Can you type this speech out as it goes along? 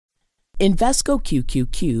Invesco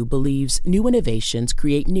QQQ believes new innovations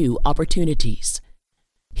create new opportunities.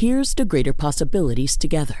 Here's to greater possibilities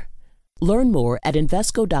together. Learn more at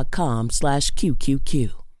Invesco.com/QQQ.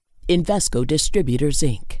 Invesco Distributors,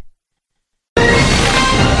 Inc.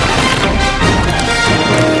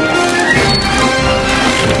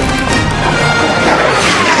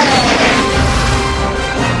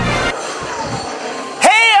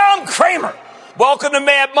 Hey, I'm Cramer. Welcome to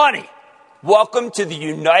Mad Money. Welcome to the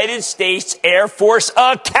United States Air Force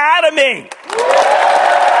Academy.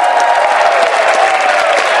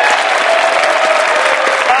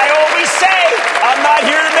 I always say I'm not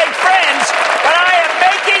here to make friends, but I am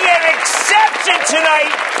making an exception tonight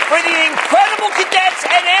for the incredible cadets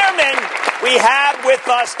and airmen we have with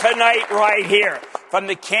us tonight right here. From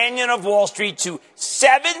the Canyon of Wall Street to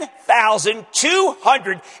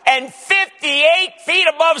 7,258 feet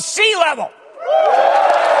above sea level.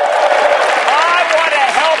 I want to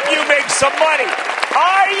help you make some money.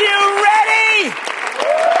 Are you ready?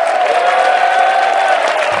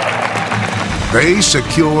 They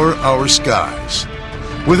secure our skies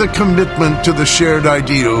with a commitment to the shared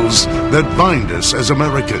ideals that bind us as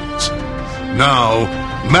Americans. Now,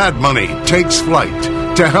 Mad Money takes flight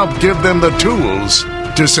to help give them the tools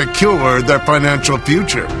to secure their financial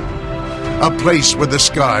future. A place where the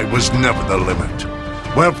sky was never the limit,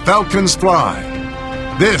 where falcons fly.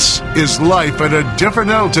 This is life at a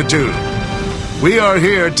different altitude. We are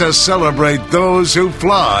here to celebrate those who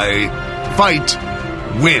fly, fight,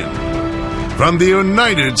 win. From the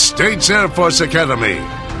United States Air Force Academy,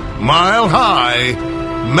 Mile High,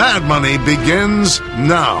 Mad Money begins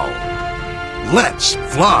now. Let's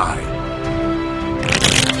fly.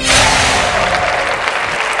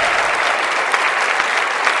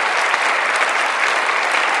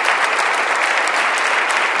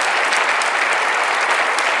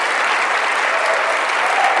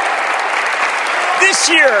 This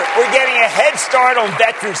year, we're getting a head start on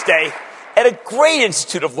Veterans Day at a great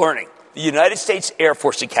institute of learning, the United States Air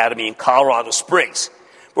Force Academy in Colorado Springs,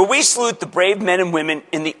 where we salute the brave men and women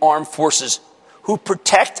in the armed forces who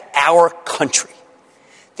protect our country.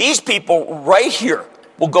 These people right here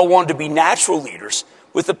will go on to be natural leaders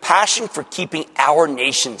with a passion for keeping our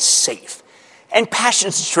nation safe. And passion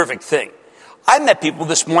is a terrific thing. I met people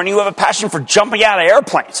this morning who have a passion for jumping out of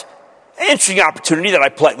airplanes, an interesting opportunity that I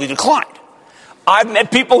politely declined. I've met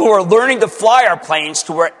people who are learning to fly our planes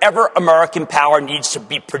to wherever American power needs to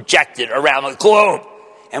be projected around the globe.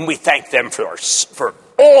 And we thank them for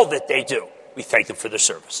all that they do. We thank them for their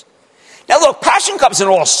service. Now, look, passion comes in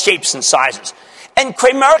all shapes and sizes. And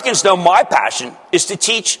Cramerians know my passion is to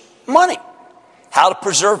teach money, how to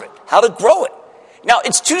preserve it, how to grow it. Now,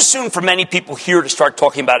 it's too soon for many people here to start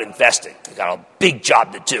talking about investing. They've got a big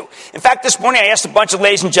job to do. In fact, this morning I asked a bunch of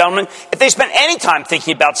ladies and gentlemen if they spent any time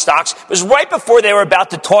thinking about stocks. It was right before they were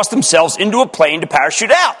about to toss themselves into a plane to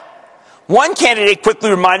parachute out. One candidate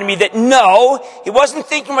quickly reminded me that no, he wasn't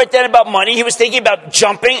thinking right then about money. He was thinking about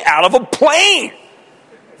jumping out of a plane.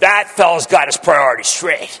 That fellow's got his priorities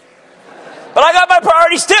straight. But I got my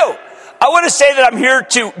priorities too. I want to say that I'm here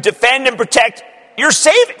to defend and protect your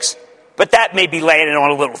savings. But that may be laying it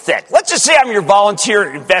on a little thick. Let's just say I'm your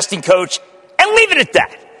volunteer investing coach and leave it at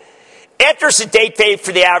that. After a sedate day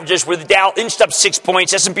for the averages where the Dow inched up 6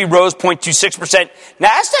 points, S&P rose 0.26%,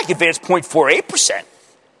 NASDAQ advanced 0.48%,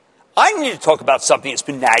 I need to talk about something that's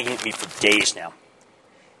been nagging at me for days now.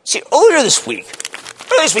 See, earlier this week,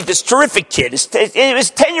 this terrific kid, it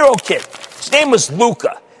was a 10-year-old kid. His name was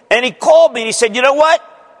Luca. And he called me and he said, you know what,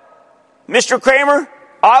 Mr. Cramer,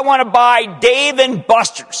 I want to buy Dave &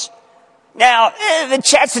 Buster's. Now,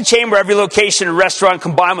 that's the chain where every location and restaurant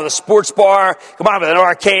combined with a sports bar, combined with an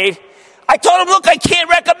arcade. I told him, look, I can't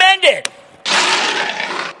recommend it.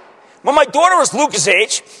 When my daughter was Luca's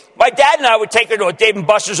age, my dad and I would take her to a Dave &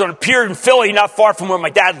 Buster's on a pier in Philly, not far from where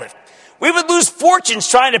my dad lived. We would lose fortunes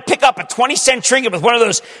trying to pick up a 20-cent trinket with one of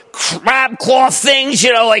those crab claw things,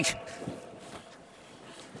 like...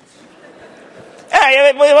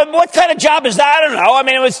 Hey, what kind of job is that? I don't know. I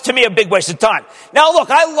mean, it was, to me, a big waste of time. Now, look,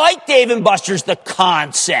 I like Dave & Buster's, the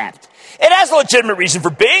concept. It has a legitimate reason for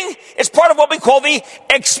being. It's part of what we call the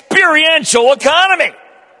experiential economy.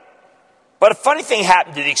 But a funny thing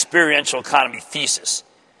happened to the experiential economy thesis.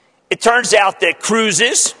 It turns out that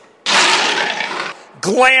cruises,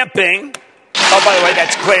 glamping, oh, by the way,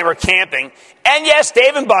 that's glamour camping, and yes,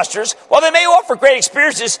 Dave & Buster's, while they may offer great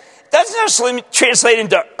experiences, doesn't necessarily translate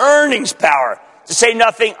into earnings power, to say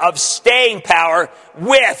nothing of staying power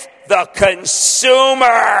with the consumer.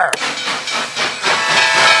 All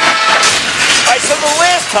right, so the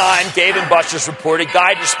last time Dave & Buster's reported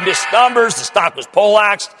guidance missed numbers, the stock was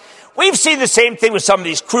poleaxed. We've seen the same thing with some of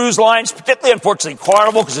these cruise lines, particularly, unfortunately,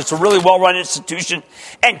 Carnival, because it's a really well-run institution.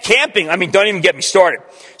 And camping, I mean, don't even get me started.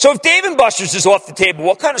 So if Dave & Buster's is off the table,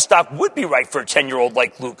 what kind of stock would be right for a 10-year-old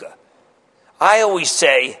like Luca? I always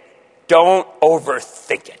say, don't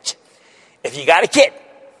overthink it. If you got a kid,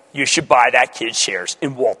 you should buy that kid's shares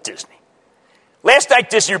in Walt Disney. Last night,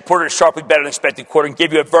 Disney reported a sharply better than expected quarter and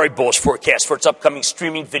gave you a very bullish forecast for its upcoming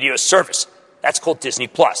streaming video service. That's called Disney+.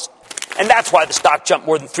 And that's why the stock jumped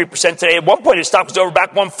more than 3% today. At one point, the stock was over back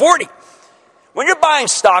 140. When you're buying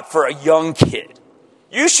stock for a young kid,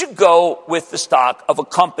 you should go with the stock of a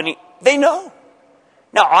company they know.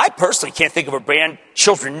 Now, I personally can't think of a brand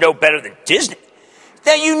children know better than Disney.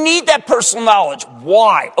 Now, you need that personal knowledge.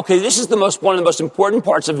 Why? Okay, this is one of the most important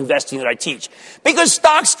parts of investing that I teach. Because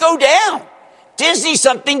stocks go down. Disney's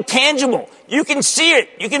something tangible. You can see it.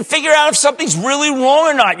 You can figure out if something's really wrong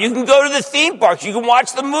or not. You can go to the theme parks. You can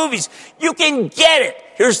watch the movies. You can get it.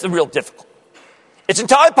 Here's the real difficulty. It's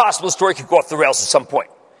entirely possible the story could go off the rails at some point.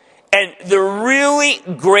 And the really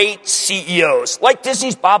great CEOs, like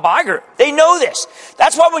Disney's Bob Iger, they know this.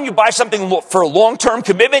 That's why when you buy something for a long-term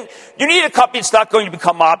commitment, you need a company that's not going to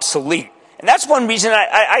become obsolete. And that's one reason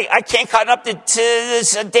I can't cotton up to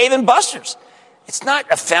this Dave & Buster's. It's not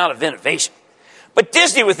a fount of innovation. But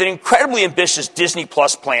Disney, with an incredibly ambitious Disney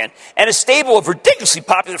Plus plan and a stable of ridiculously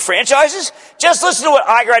popular franchises, just listen to what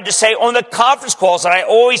Iger had to say on the conference calls that I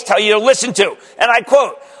always tell you to listen to. And I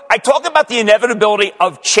quote, I talk about the inevitability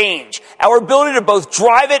of change, our ability to both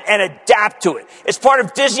drive it and adapt to it. It's part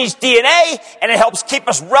of Disney's DNA, and it helps keep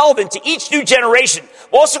us relevant to each new generation,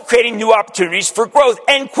 while also creating new opportunities for growth,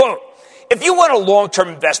 end quote. If you want a long-term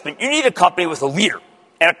investment, you need a company with a leader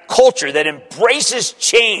and a culture that embraces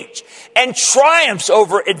change and triumphs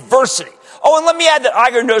over adversity. Oh, and let me add that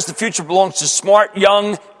Iger knows the future belongs to smart,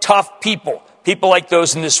 young, tough people like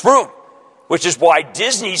those in this room, which is why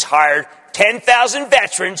Disney's hired 10,000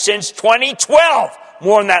 veterans since 2012.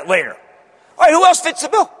 More on that later. All right, who else fits the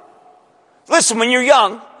bill? Listen, when you're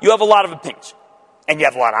young, you have a lot of opinions, and you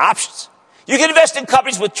have a lot of options. You can invest in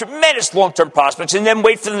companies with tremendous long-term prospects and then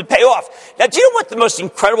wait for them to pay off. Now, do you know what the most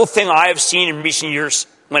incredible thing I have seen in recent years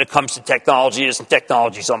when it comes to technology is? And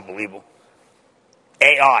technology is unbelievable.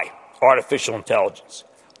 AI, artificial intelligence,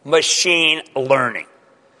 machine learning.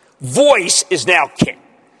 Voice is now king.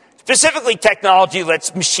 Specifically, technology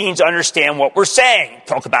lets machines understand what we're saying.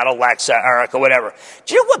 Talk about Alexa, Erica, whatever.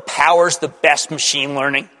 Do you know what powers the best machine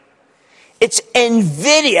learning? It's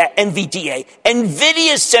NVIDIA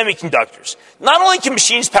semiconductors. Not only can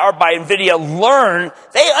machines powered by NVIDIA learn,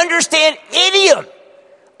 they understand idiom.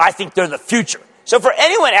 I think they're the future. So for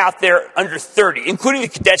anyone out there under 30, including the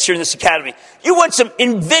cadets here in this academy, you want some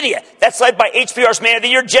NVIDIA. That's led by HBR's Man of the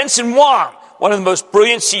Year, Jensen Huang, one of the most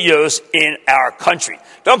brilliant CEOs in our country.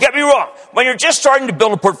 Don't get me wrong. When you're just starting to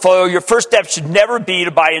build a portfolio, your first step should never be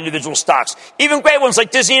to buy individual stocks, even great ones like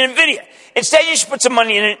Disney and NVIDIA. Instead, you should put some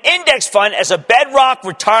money in an index fund as a bedrock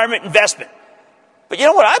retirement investment. But you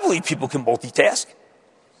know what? I believe people can multitask.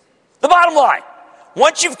 The bottom line,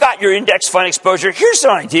 once you've got your index fund exposure, here's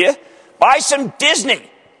an idea. Buy some Disney.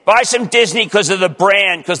 Buy some Disney because of the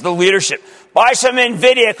brand, because of the leadership. Buy some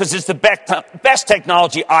NVIDIA because it's the best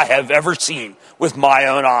technology I have ever seen with my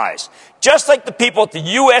own eyes. Just like the people at the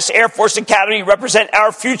U.S. Air Force Academy represent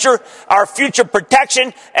our future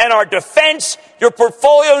protection, and our defense, your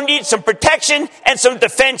portfolio needs some protection and some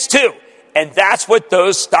defense too. And that's what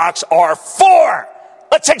those stocks are for.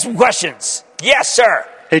 Let's take some questions. Yes, sir.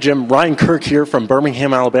 Hey, Jim. Ryan Kirk here from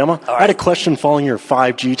Birmingham, Alabama. Right. I had a question following your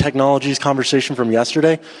 5G technologies conversation from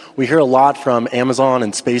yesterday. We hear a lot from Amazon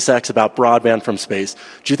and SpaceX about broadband from space.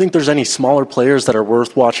 Do you think there's any smaller players that are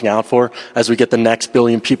worth watching out for as we get the next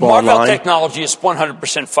billion people online? Marvell Technology is 100%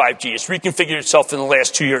 5G. It's reconfigured itself in the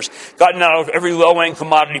last 2 years, gotten out of every low-end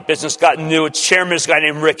commodity business, gotten new. Its chairman is a guy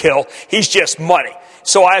named Rick Hill. He's just money.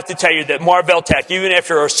 So I have to tell you that Marvell Tech, even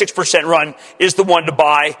after a 6% run, is the one to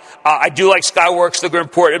buy. I do like Skyworks. They're going to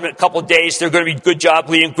report in a couple of days. They're going to be good job.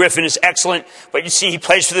 Liam Griffin is excellent. But you see, he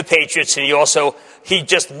plays for the Patriots, and he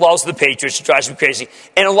just loves the Patriots. It drives me crazy.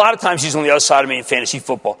 And a lot of times he's on the other side of me in fantasy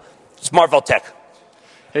football. It's Marvell Tech.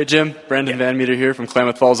 Hey, Jim. Brandon Van Meter here from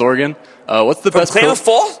Klamath Falls, Oregon. What's the best... Klamath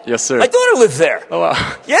Falls? Yes, sir. My daughter lived there. Oh,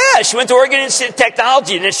 wow. Yeah, she went to Oregon Institute of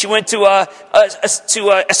Technology, and then she went to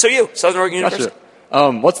SOU, Southern Oregon University. Gotcha.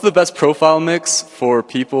 What's the best profile mix for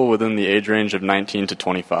people within the age range of 19 to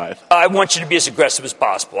 25? I want you to be as aggressive as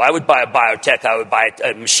possible. I would buy a biotech. I would buy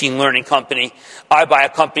a machine learning company. I would buy a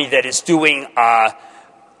company that is doing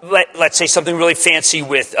let's say something really fancy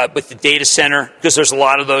with the data center, because there's a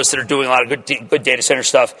lot of those that are doing a lot of good data center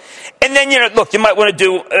stuff. And then, look, you might want to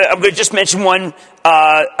do, I'm going to just mention one,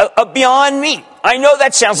 a Beyond Meat. I know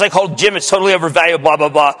that sounds like, oh, Jim, it's totally overvalued, blah, blah,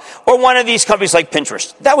 blah. Or one of these companies like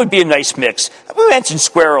Pinterest. That would be a nice mix. We mentioned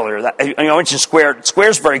Square earlier. I mentioned Square.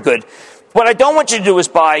 Square's very good. What I don't want you to do is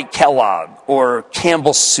buy Kellogg or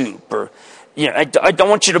Campbell's Soup, or, I don't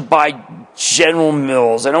want you to buy General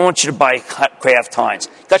Mills. I don't want you to buy Kraft Heinz.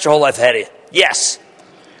 Got your whole life ahead of you. Yes.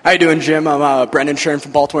 How you doing, Jim? I'm Brendan Shern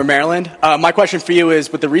from Baltimore, Maryland. My question for you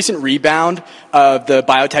is, with the recent rebound of the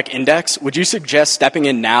biotech index, would you suggest stepping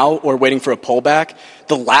in now or waiting for a pullback?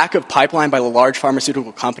 The lack of pipeline by the large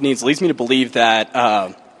pharmaceutical companies leads me to believe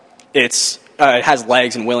that it has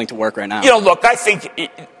legs and willing to work right now. Look, I think,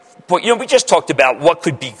 we just talked about what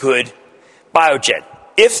could be good. Biogen.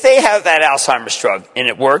 If they have that Alzheimer's drug and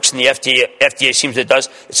it works, and the FDA seems it does,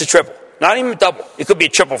 it's a triple. Not even a double. It could be a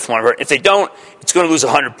triple for one. If they don't, it's going to lose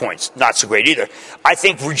 100 points. Not so great either. I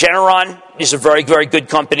think Regeneron is a very, very good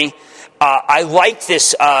company. I like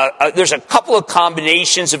this. There's a couple of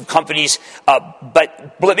combinations of companies,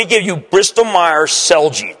 but let me give you Bristol-Myers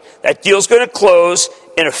Celgene. That deal's going to close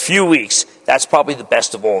in a few weeks. That's probably the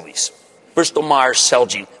best of all these. Bristol-Myers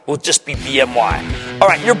Celgene will just be BMY. All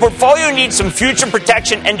right, your portfolio needs some future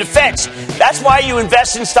protection and defense. That's why you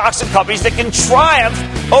invest in stocks and companies that can triumph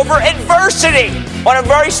over adversity. On a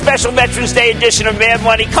very special Veterans Day edition of Mad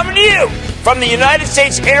Money, coming to you from the United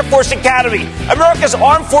States Air Force Academy. America's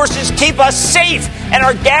armed forces keep us safe and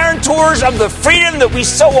are guarantors of the freedom that we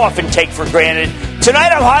so often take for granted.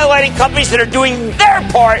 Tonight, I'm highlighting companies that are doing their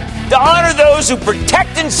part to honor those who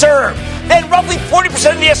protect and serve. Then, roughly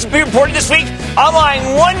 40% of the S&P reported this week,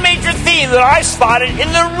 outlining one major theme that I spotted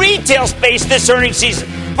in the retail space this earnings season.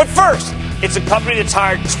 But first, it's a company that's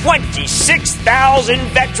hired 26,000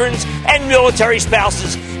 veterans and military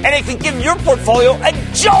spouses, and it can give your portfolio a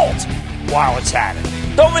jolt while it's at it.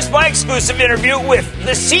 Don't miss my exclusive interview with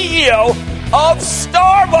the CEO of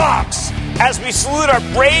Starbucks as we salute our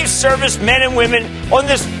brave service men and women on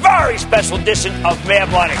this very special edition of Mad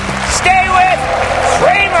Money. Stay with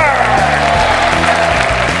Cramer!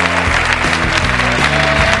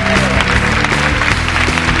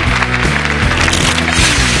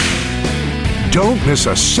 Don't miss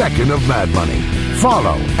a second of Mad Money.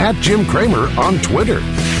 Follow @Jim Cramer on Twitter.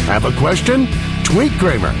 Have a question? Tweet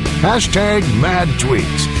Cramer.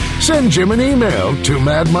 #MadTweets. Send Jim an email to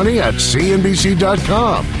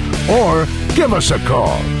madmoney@cnbc.com or give us a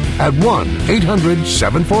call at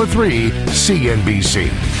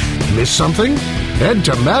 1-800-743-CNBC. Miss something? Head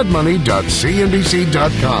to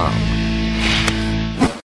madmoney.cnbc.com.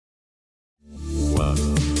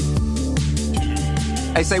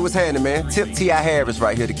 Hey, say what's happening, man. Tip T.I. Harris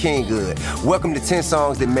right here, the King Good. Welcome to 10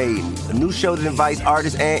 Songs That Made Me, a new show that invites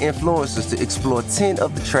artists and influencers to explore 10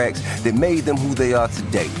 of the tracks that made them who they are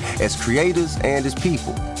today, as creators and as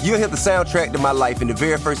people. You'll hear the soundtrack to my life in the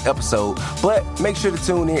very first episode, but make sure to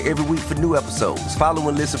tune in every week for new episodes. Follow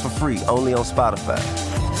and listen for free, only on Spotify.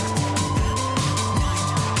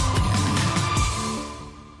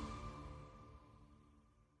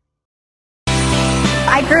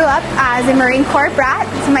 I grew up as a Marine Corps brat.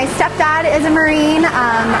 So my stepdad is a Marine.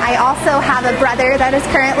 I also have a brother that is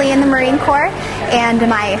currently in the Marine Corps, and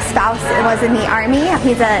my spouse was in the Army.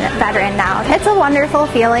 He's a veteran now. It's a wonderful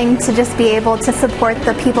feeling to just be able to support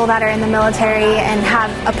the people that are in the military and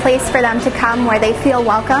have a place for them to come where they feel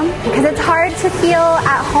welcome, because it's hard to feel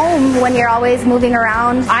at home when you're always moving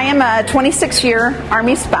around. I am a 26-year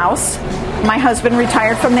Army spouse. My husband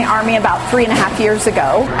retired from the Army about 3.5 years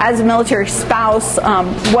ago. As a military spouse,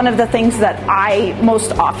 one of the things that I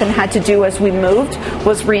most often had to do as we moved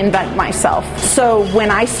was reinvent myself. So when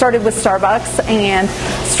I started with Starbucks, and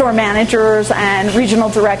store managers and regional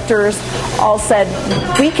directors all said,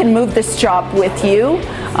 we can move this job with you,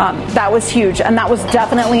 that was huge. And that was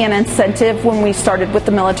definitely an incentive when we started with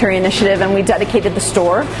the military initiative and we dedicated the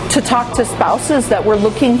store to talk to spouses that were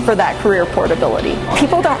looking for that career portability.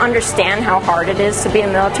 People don't understand how hard it is to be a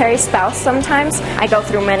military spouse sometimes. I go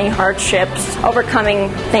through many hardships, overcoming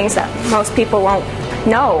things that most people won't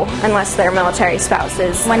know unless they're military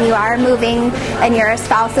spouses. When you are moving and you're a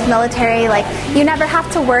spouse of military, you never have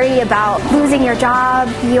to worry about losing your job.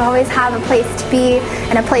 You always have a place to be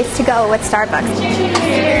and a place to go with Starbucks.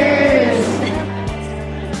 Cheers!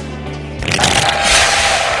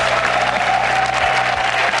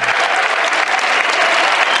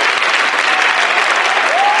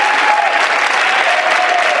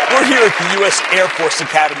 We're here at the U.S. Air Force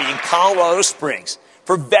Academy in Colorado Springs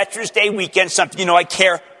for Veterans Day weekend, something you know I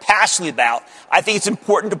care passionately about. I think it's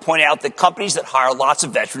important to point out that companies that hire lots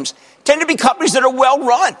of veterans tend to be companies that are well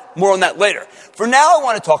run. More on that later. For now, I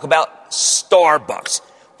want to talk about Starbucks,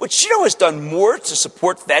 which has done more to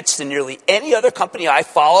support vets than nearly any other company I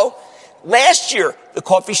follow. Last year, the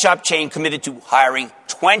coffee shop chain committed to hiring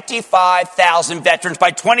 25,000 veterans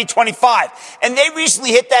by 2025, and they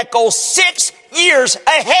recently hit that goal 6 years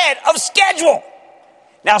ahead of schedule.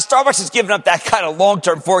 Now, Starbucks has given up that kind of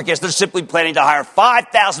long-term forecast. They're simply planning to hire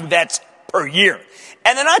 5,000 vets per year.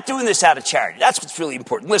 And they're not doing this out of charity. That's what's really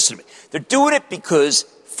important. Listen to me. They're doing it because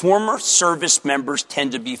former service members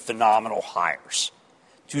tend to be phenomenal hires.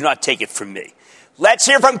 Do not take it from me. Let's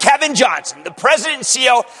hear from Kevin Johnson, the president and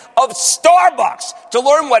CEO of Starbucks, to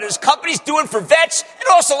learn what his company's doing for vets, and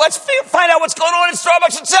also let's find out what's going on in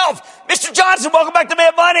Starbucks itself. Mr. Johnson, welcome back to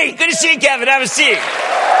Mad Money. Good to see you, Kevin. Have a seat.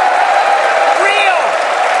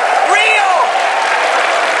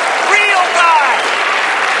 Real guy.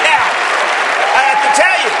 Now, I have to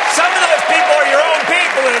tell you, some of those people are your own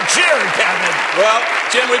people that are cheering, Kevin. Well,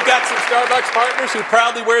 Jim, we've got some Starbucks partners who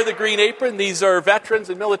proudly wear the green apron. These are veterans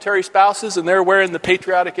and military spouses, and they're wearing the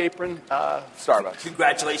patriotic apron, Starbucks.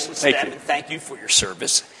 Congratulations to them, and thank you for your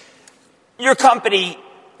service. Your company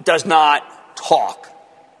does not talk.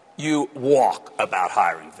 You walk about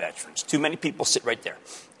hiring veterans. Too many people sit right there,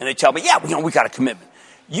 and they tell me, we got a commitment.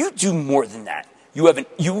 You do more than that.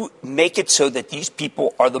 You make it so that these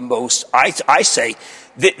people are the most, I say,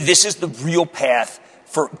 that this is the real path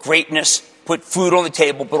for greatness, put food on the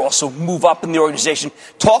table, but also move up in the organization.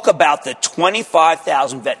 Talk about the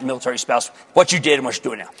 25,000 vet and military spouses, what you did and what you're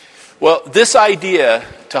doing now. Well, this idea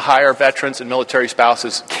to hire veterans and military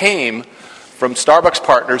spouses came from Starbucks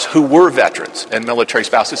partners who were veterans and military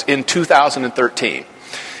spouses in 2013.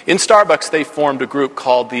 In Starbucks, they formed a group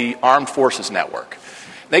called the Armed Forces Network.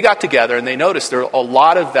 They got together and they noticed there were a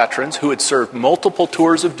lot of veterans who had served multiple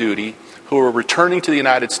tours of duty who were returning to the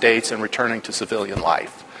United States and returning to civilian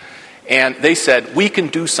life. And they said, we can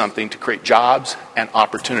do something to create jobs and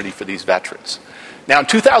opportunity for these veterans. Now, in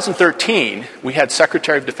 2013, we had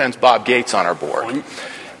Secretary of Defense Bob Gates on our board.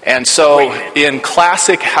 And so, in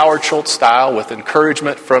classic Howard Schultz style, with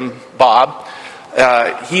encouragement from Bob,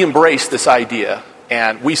 he embraced this idea,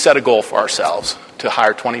 and we set a goal for ourselves to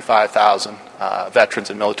hire 25,000 veterans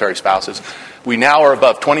and military spouses. We now are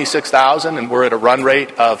above 26,000, and we're at a run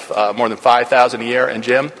rate of more than 5,000 a year. And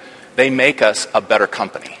Jim, they make us a better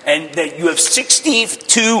company. And that you have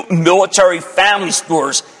 62 military family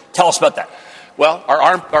stores. Tell us about that. Well, our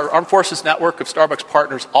Armed Forces network of Starbucks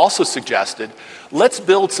partners also suggested, let's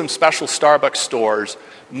build some special Starbucks stores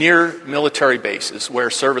near military bases where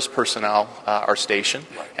service personnel are stationed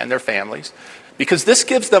and their families, because this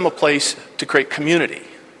gives them a place to create community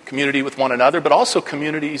with one another, but also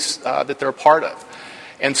communities that they're a part of.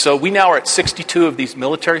 And so we now are at 62 of these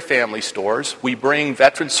military family stores. We bring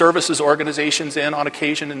veteran services organizations in on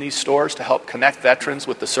occasion in these stores to help connect veterans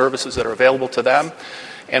with the services that are available to them.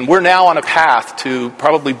 And we're now on a path to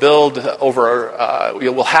probably build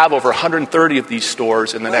we'll have over 130 of these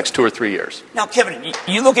stores in the next 2 or 3 years. Now, Kevin,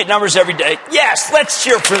 you look at numbers every day. Yes, let's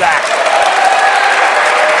cheer for that.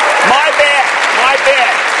 My bad.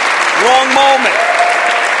 Wrong moment.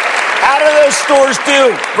 How do those stores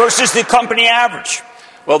do versus the company average?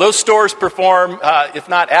 Well, those stores perform, if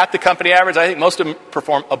not at the company average, I think most of them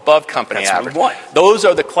perform above company average. Those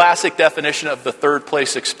are the classic definition of the third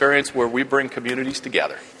place experience where we bring communities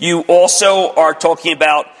together. You also are talking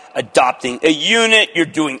about adopting a unit. You're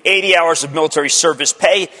doing 80 hours of military service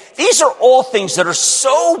pay. These are all things that are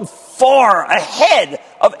so far ahead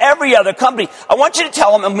of every other company. I want you to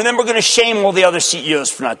tell them, and then we're going to shame all the other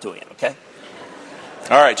CEOs for not doing it, okay?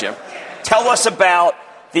 All right, Jim. Tell us about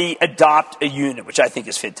the Adopt a Unit, which I think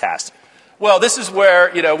is fantastic. Well, this is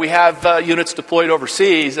where, we have units deployed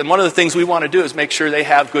overseas, and one of the things we want to do is make sure they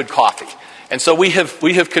have good coffee. And so we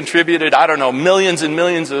have contributed, millions and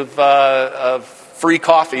millions of free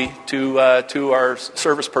coffee to our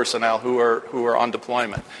service personnel who are on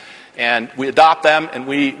deployment. And we adopt them, and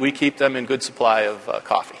we keep them in good supply of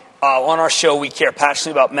coffee. On our show, we care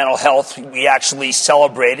passionately about mental health. We actually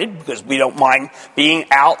celebrated, because we don't mind being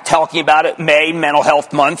out talking about it, May, Mental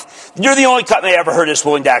Health Month. You're the only company I ever heard is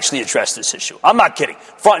willing to actually address this issue. I'm not kidding.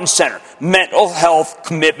 Front and center. Mental health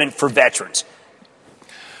commitment for veterans.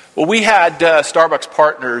 Well, we had Starbucks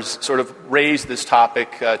partners sort of raise this topic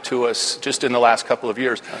to us just in the last couple of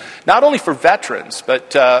years. Not only for veterans,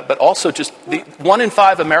 but also just 1 in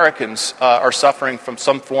 5 Americans are suffering from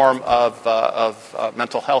some form of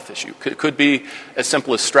mental health issue. It could be as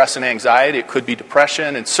simple as stress and anxiety. It could be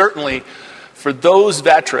depression. And certainly for those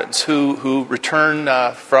veterans who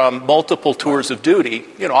return from multiple tours of duty,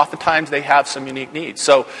 oftentimes they have some unique needs.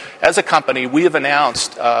 So as a company, we have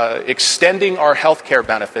announced extending our health care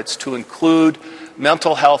benefits to include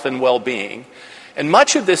mental health and well-being. And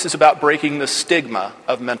much of this is about breaking the stigma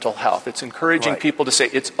of mental health. It's encouraging people to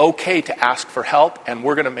say it's okay to ask for help, and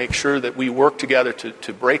we're going to make sure that we work together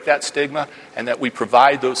to break that stigma and that we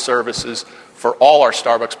provide those services for all our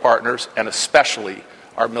Starbucks partners and especially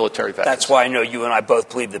our military veterans. That's why I know you and I both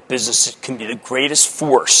believe that business can be the greatest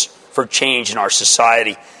force for change in our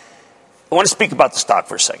society. I want to speak about the stock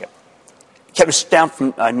for a second. Kevin, it's down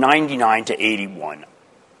from 99 to 81.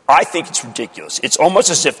 I think it's ridiculous. It's almost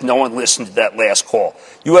as if no one listened to that last call.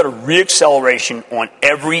 You had a reacceleration on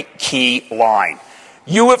every key line.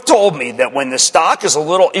 You have told me that when the stock is a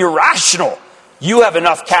little irrational, you have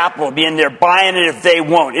enough capital to be in there buying it if they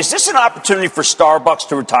won't. Is this an opportunity for Starbucks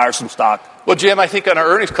to retire some stock? Well, Jim, I think on our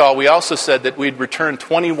earnings call, we also said that we'd return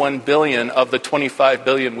 $21 billion of the $25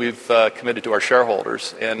 billion we've committed to our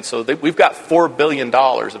shareholders. And so we've got $4 billion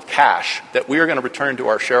of cash that we are going to return to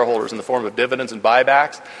our shareholders in the form of dividends and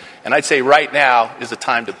buybacks. And I'd say right now is the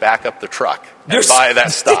time to back up the truck and buy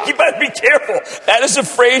that stock. You better be careful. That is a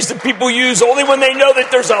phrase that people use only when they know that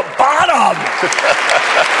there's a bottom.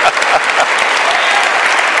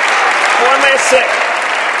 One last thing.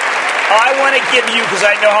 I want to give you, because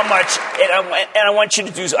I know how much, and I want you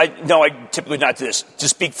to do, I typically not do this, to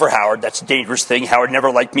speak for Howard. That's a dangerous thing. Howard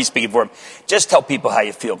never liked me speaking for him. Just tell people how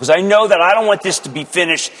you feel, because I know that I don't want this to be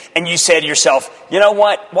finished, and you say to yourself, you know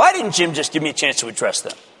what, why didn't Jim just give me a chance to address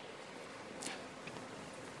them?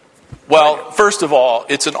 Well, first of all,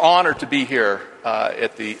 it's an honor to be here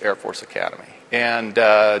at the Air Force Academy. And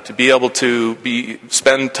to be able to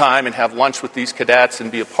spend time and have lunch with these cadets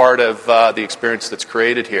and be a part of the experience that's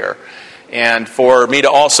created here. And for me to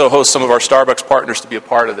also host some of our Starbucks partners to be a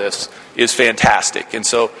part of this is fantastic. And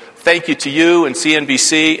so thank you to you and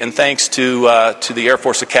CNBC, and thanks to the Air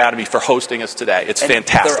Force Academy for hosting us today. It's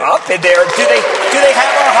fantastic. They're up in there. Do they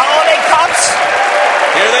have our holiday cups?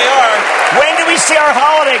 Here they are. When do we see our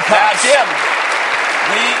holiday cups? Jim,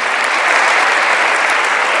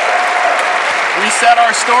 we set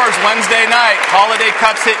our stores Wednesday night. Holiday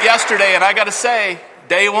cups hit yesterday, and I got to say,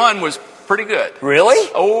 day one was pretty good. Really?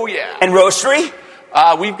 Oh, yeah. And roastery?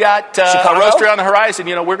 We've got a roastery on the horizon.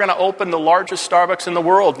 We're going to open the largest Starbucks in the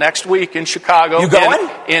world next week in Chicago. You going?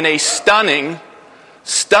 In a stunningly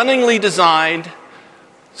designed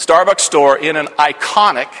Starbucks store in an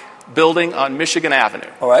iconic building on Michigan Avenue.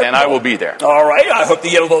 All right. And I will be there. All right. I hope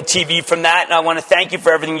you get a little TV from that, and I want to thank you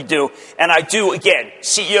for everything you do. And I do, again,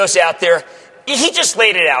 CEOs out there, he just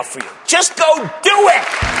laid it out for you. Just go do it.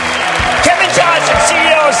 Kevin Johnson,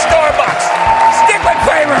 CEO of Starbucks. Stick with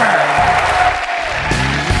Cramer.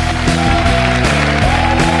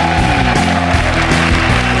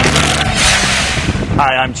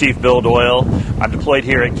 Hi, I'm Chief Bill Doyle. I'm deployed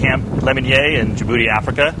here at Camp Lemonnier in Djibouti,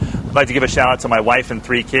 Africa. I'd like to give a shout out to my wife and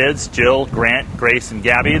 3 kids, Jill, Grant, Grace, and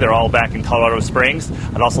Gabby. They're all back in Colorado Springs.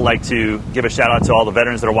 I'd also like to give a shout out to all the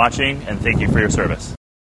veterans that are watching, and thank you for your service.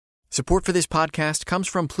 Support for this podcast comes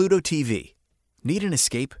from Pluto TV. Need an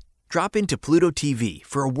escape? Drop into Pluto TV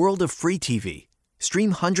for a world of free TV.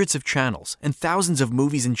 Stream hundreds of channels and thousands of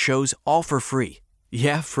movies and shows all for free.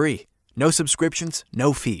 Yeah, free. No subscriptions,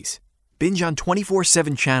 no fees. Binge on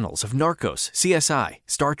 24/7 channels of Narcos, CSI,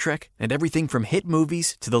 Star Trek, and everything from hit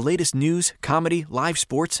movies to the latest news, comedy, live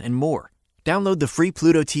sports, and more. Download the free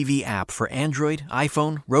Pluto TV app for Android,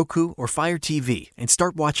 iPhone, Roku, or Fire TV and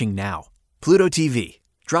start watching now. Pluto TV.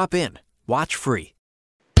 Drop in. Watch free.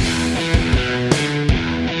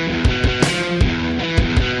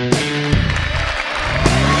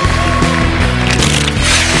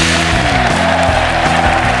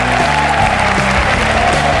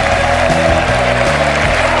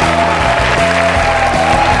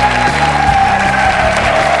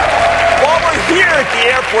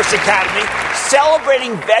 Air Force Academy,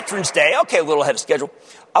 celebrating Veterans Day. Okay, a little ahead of schedule.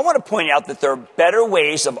 I want to point out that there are better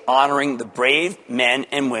ways of honoring the brave men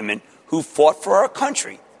and women who fought for our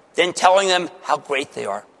country than telling them how great they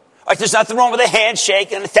are. Like, there's nothing wrong with a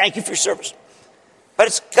handshake and a thank you for your service. But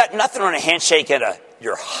it's got nothing on a handshake and a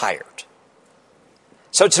you're hired.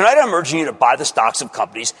 So tonight I'm urging you to buy the stocks of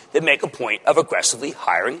companies that make a point of aggressively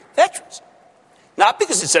hiring veterans. Not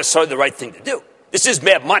because it's necessarily the right thing to do. This is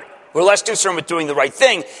mad money. We're less concerned with doing the right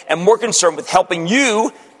thing and more concerned with helping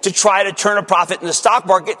you to try to turn a profit in the stock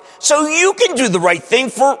market so you can do the right thing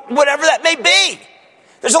for whatever that may be.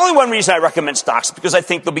 There's only one reason I recommend stocks, because I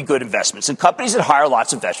think they'll be good investments. And companies that hire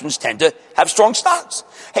lots of veterans tend to have strong stocks.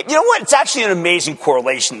 Hey, you know what? It's actually an amazing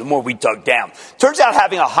correlation the more we dug down. Turns out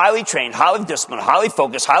having a highly trained, highly disciplined, highly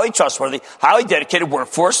focused, highly trustworthy, highly dedicated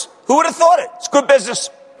workforce, who would have thought it? It's good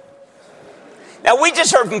business. Now, we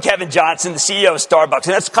just heard from Kevin Johnson, the CEO of Starbucks,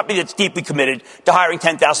 and that's a company that's deeply committed to hiring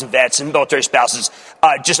 10,000 vets and military spouses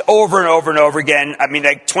just over and over and over again. I mean,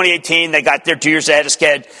 2018, they got there 2 years ahead of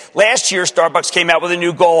schedule. Last year, Starbucks came out with a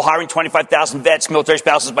new goal, hiring 25,000 vets, military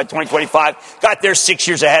spouses by 2025. Got there 6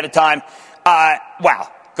 years ahead of time.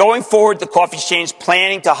 Wow. Going forward, the coffee chain is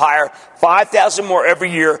planning to hire 5,000 more every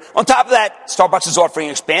year. On top of that, Starbucks is offering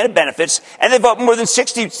expanded benefits, and they've opened more than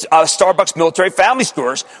 60 Starbucks military family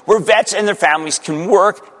stores where vets and their families can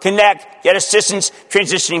work, connect, get assistance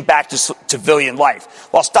transitioning back to civilian life.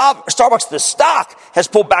 While Starbucks, the stock, has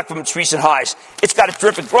pulled back from its recent highs, it's got a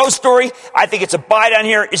terrific growth story. I think it's a buy down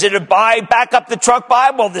here. Is it a buy, back up the truck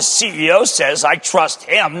buy? Well, the CEO says I trust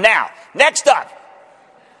him. Now, next up,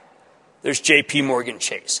 there's J.P. Morgan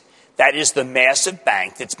Chase. That is the massive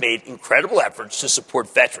bank that's made incredible efforts to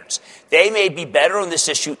support veterans. They may be better on this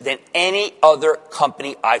issue than any other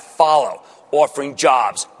company I follow, offering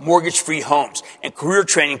jobs, mortgage-free homes, and career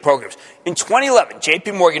training programs. In 2011,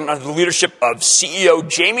 J.P. Morgan, under the leadership of CEO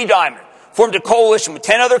Jamie Dimon, formed a coalition with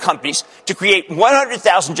 10 other companies to create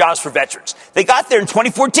 100,000 jobs for veterans. They got there in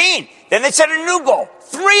 2014. Then they set a new goal,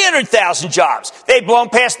 300,000 jobs. They've blown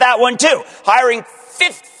past that one, too, hiring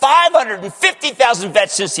 550,000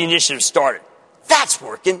 vets since the initiative started. That's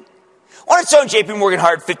working. On its own, J.P. Morgan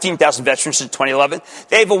hired 15,000 veterans since 2011.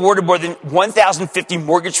 They've awarded more than 1,050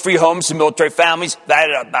 mortgage-free homes to military families,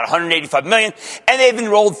 valued at about $185 million, and they've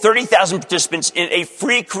enrolled 30,000 participants in a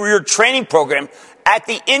free career training program at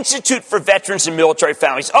the Institute for Veterans and Military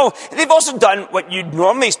Families. Oh, and they've also done what you'd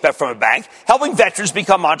normally expect from a bank, helping veterans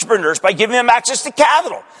become entrepreneurs by giving them access to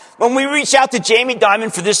capital. When we reached out to Jamie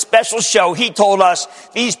Dimon for this special show, he told us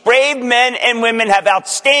these brave men and women have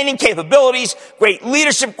outstanding capabilities, great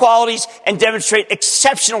leadership qualities, and demonstrate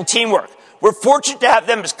exceptional teamwork. We're fortunate to have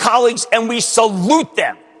them as colleagues, and we salute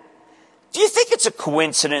them. Do you think it's a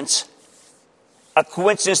coincidence? A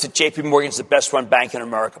coincidence that J.P. Morgan is the best-run bank in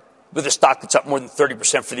America, with a stock that's up more than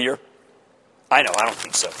 30% for the year? I know, I don't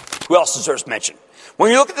think so. Who else deserves mention? When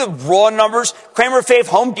you look at the raw numbers, Cramer fave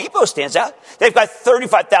Home Depot stands out. They've got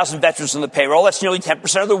 35,000 veterans on the payroll. That's nearly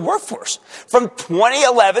 10% of their workforce. From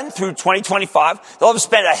 2011 through 2025, they'll have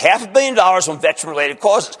spent $500 million on veteran-related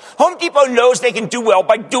causes. Home Depot knows they can do well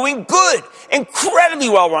by doing good. Incredibly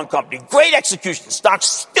well-run company. Great execution. Stock's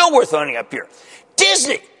still worth owning up here.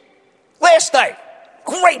 Disney. Last night.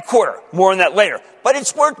 Great quarter. More on that later. But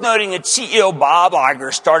it's worth noting that CEO Bob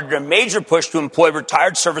Iger started a major push to employ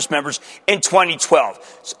retired service members in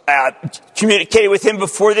 2012. Communicated with him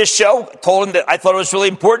before this show, told him that I thought it was really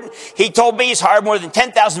important. He told me he's hired more than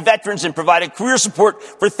 10,000 veterans and provided career support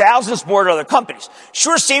for thousands more at other companies.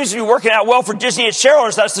 Sure seems to be working out well for Disney and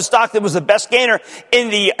shareholders. That's the stock that was the best gainer in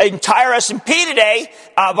the entire S&P today.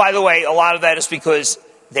 By the way, a lot of that is because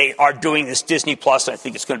they are doing this Disney Plus, and I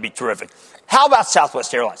think it's going to be terrific. How about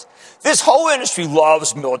Southwest Airlines? This whole industry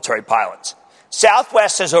loves military pilots.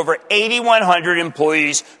 Southwest has over 8,100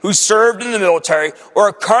 employees who served in the military or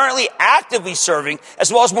are currently actively serving,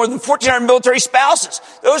 as well as more than 1,400 military spouses.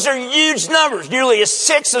 Those are huge numbers, nearly a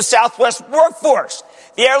sixth of Southwest's workforce.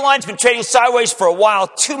 The airline's been trading sideways for a while,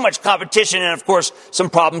 too much competition, and of course, some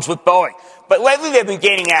problems with Boeing. But lately, they've been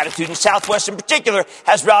gaining attitude, and Southwest in particular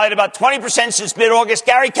has rallied about 20% since mid-August.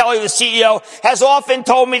 Gary Kelly, the CEO, has often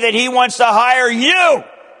told me that he wants to hire you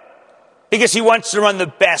because he wants to run the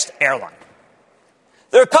best airline.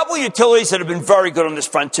 There are a couple of utilities that have been very good on this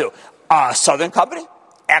front, too. Southern Company,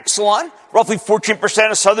 Exelon. Roughly 14%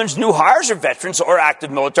 of Southern's new hires are veterans or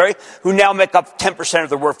active military, who now make up 10% of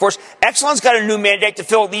their workforce. Exelon's got a new mandate to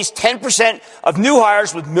fill at least 10% of new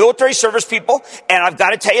hires with military service people, and I've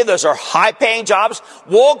got to tell you, those are high-paying jobs.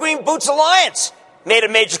 Walgreen Boots Alliance made a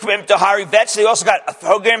major commitment to hiring vets. They also got a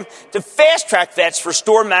program to fast-track vets for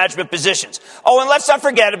store management positions. Oh, and let's not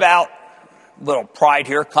forget about, little pride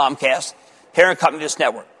here, Comcast, parent company of this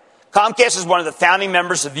network. Comcast is one of the founding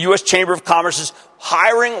members of the U.S. Chamber of Commerce's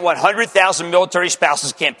Hiring 100,000 Military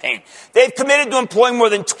Spouses campaign. They've committed to employing more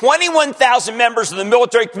than 21,000 members of the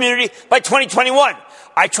military community by 2021.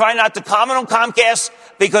 I try not to comment on Comcast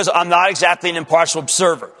because I'm not exactly an impartial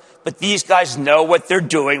observer. But these guys know what they're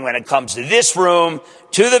doing when it comes to this room,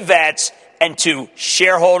 to the vets, and to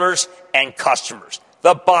shareholders and customers.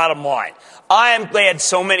 The bottom line. I am glad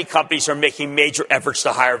so many companies are making major efforts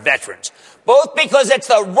to hire veterans, both because it's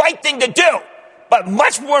the right thing to do but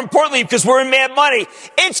much more importantly, because we're in Mad Money,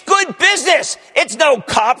 it's good business. It's no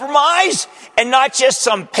compromise and not just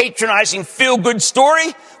some patronizing feel-good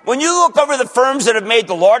story. When you look over the firms that have made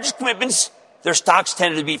the largest commitments, their stocks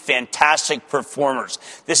tend to be fantastic performers.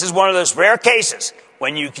 This is one of those rare cases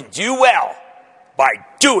when you can do well by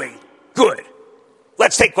doing good.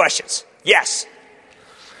 Let's take questions. Yes.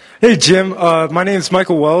 Hey, Jim. My name is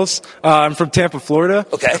Michael Wells. I'm from Tampa, Florida.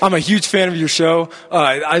 Okay. I'm a huge fan of your show.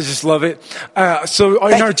 I just love it. So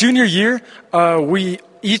in our junior year,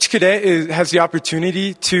 each cadet has the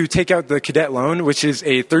opportunity to take out the cadet loan, which is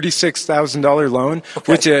a $36,000 loan,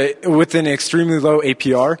 which with an extremely low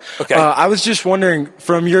APR. Okay. I was just wondering,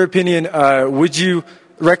 from your opinion, would you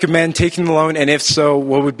recommend taking the loan, and if so,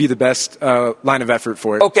 what would be the best line of effort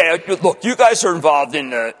for it? Okay, look, you guys are involved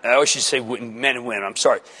in, I always should say men and women, I'm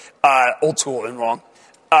sorry, old school and wrong.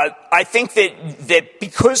 I think that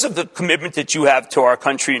because of the commitment that you have to our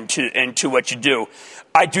country and to what you do,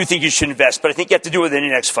 I do think you should invest, but I think you have to do it with an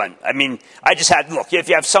index fund. I mean, if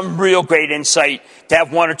you have some real great insight, to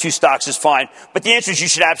have one or two stocks is fine. But the answer is you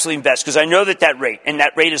should absolutely invest, because I know that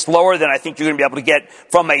rate is lower than I think you're going to be able to get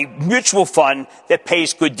from a mutual fund that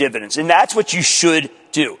pays good dividends. And that's what you should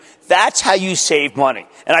do. That's how you save money.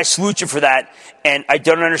 And I salute you for that. And I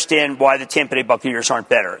don't understand why the Tampa Bay Buccaneers aren't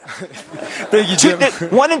better. Thank you, Jim.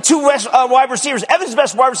 1 and 2 wide receivers. Evans is the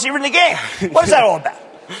best wide receiver in the game. What is that all about?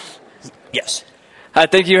 Yes. Hi,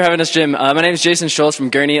 thank you for having us, Jim. My name is Jason Schultz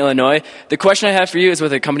from Gurney, Illinois. The question I have for you is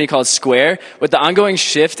with a company called Square. With the ongoing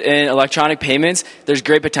shift in electronic payments, there's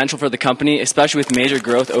great potential for the company, especially with major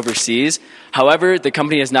growth overseas. However, the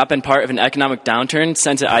company has not been part of an economic downturn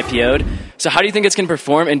since it IPO'd. So how do you think it's going to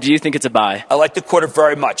perform, and do you think it's a buy? I like the quarter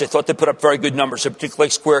very much. I thought they put up very good numbers, particularly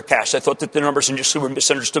like Square Cash. I thought that the numbers initially were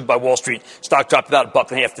misunderstood by Wall Street. Stock dropped about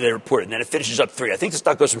 $1.50 after they reported, and then it finishes up 3. I think the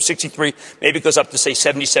stock goes from 63, maybe it goes up to, say,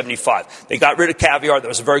 70, 75. They got rid of caviar. That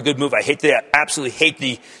was a very good move. I absolutely hate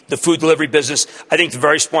the food delivery business. I think it's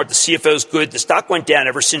very smart. The CFO is good. The stock went down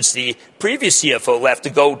ever since the previous CFO left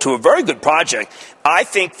to go to a very good project. I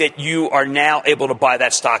think that you are now able to buy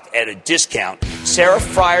that stock at a discount. Sarah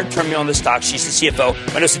Fryer turned me on the stock. She's the CFO.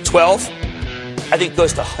 When it was at 12, I think it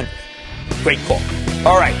goes to 100. Great call.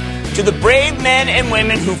 All right. To the brave men and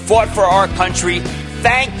women who fought for our country,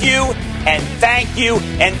 thank you, and thank you,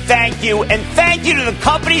 and thank you, and thank you to the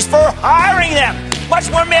companies for hiring them. Much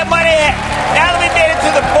more Mad Money ahead. Now that we've made it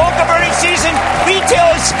through the bulk of earnings season, retail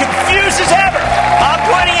is confused as ever. I'm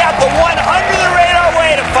pointing out the one under-the-radar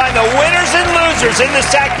way to find the winners and losers in the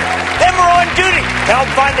sector. Then we're on duty to help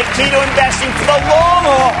find the key to investing for the long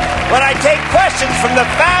haul when I take questions from the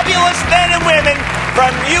fabulous men and women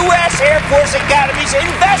from U.S. Air Force Academy's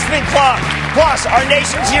Investment Club. Plus, our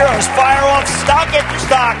nation's heroes fire off stock after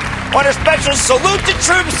stock on a special Salute to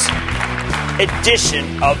Troops edition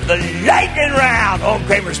of the Lightning Round on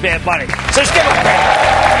Cramer's Mad Money. So stick with Cramer.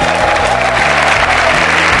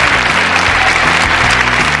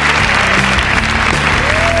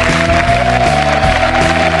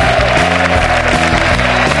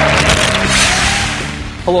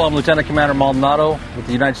 Hello, I'm Lieutenant Commander Maldonado with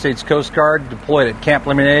the United States Coast Guard, deployed at Camp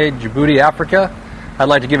Lemonade, Djibouti, Africa. I'd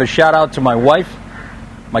like to give a shout out to my wife,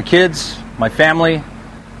 my kids, my family.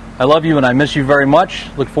 I love you and I miss you very much.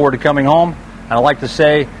 Look forward to coming home. And I'd like to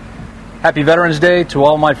say Happy Veterans Day to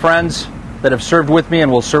all my friends that have served with me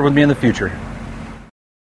and will serve with me in the future.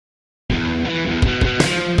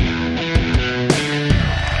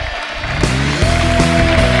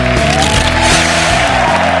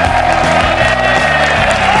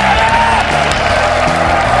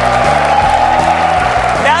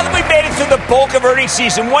 Now that we've made it through the bulk of earnings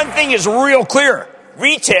season, one thing is real clear.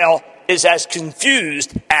 Retail is as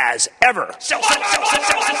confused as ever.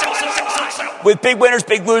 With big winners,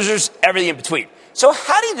 big losers, everything in between. So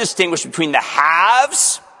how do you distinguish between the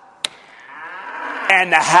haves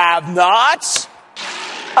and the have-nots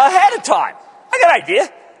ahead of time? I got an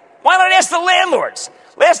idea. Why not ask the landlords?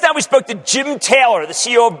 Last time we spoke to Jim Taylor, the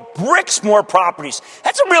CEO of Brixmor Properties.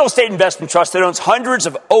 That's a real estate investment trust that owns hundreds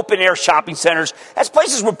of open-air shopping centers. That's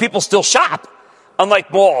places where people still shop,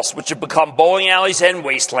 unlike malls, which have become bowling alleys and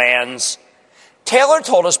wastelands. Taylor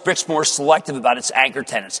told us Brixmor is selective about its anchor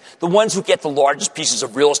tenants, the ones who get the largest pieces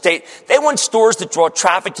of real estate. They want stores that draw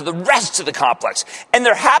traffic to the rest of the complex, and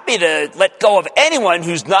they're happy to let go of anyone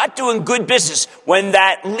who's not doing good business when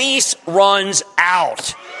that lease runs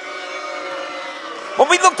out. When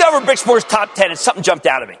we looked over Brixmor's top 10, something jumped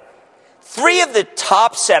out at me. 3 of the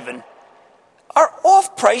top 7 are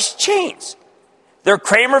off-price chains. They're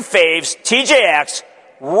Cramer faves, TJX,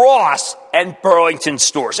 Ross, and Burlington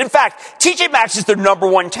stores. In fact, TJ Maxx is their number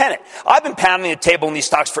one tenant. I've been pounding the table in these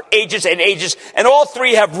stocks for ages and ages, and all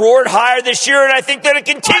three have roared higher this year, and I think they're going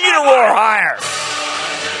to continue to roar higher.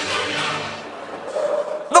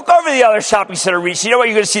 Look over the other shopping center REITs. You know what?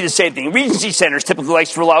 You're going to see the same thing. Regency Centers typically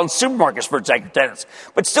likes to rely on supermarkets for its anchor tenants,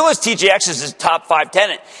 but still has TJX as its top 5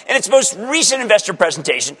 tenant. In its most recent investor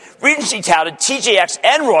presentation, Regency touted TJX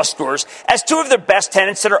and Ross stores as 2 of their best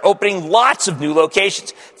tenants that are opening lots of new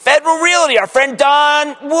locations. Federal Realty, our friend Don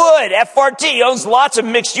Wood, FRT, owns lots of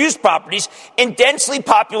mixed-use properties in densely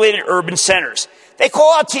populated urban centers. They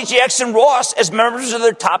call out TJX and Ross as members of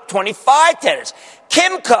their top 25 tenants.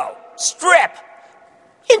 Kimco, Strip,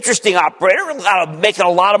 interesting operator, making a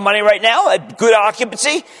lot of money right now at good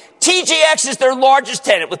occupancy. TJX is their largest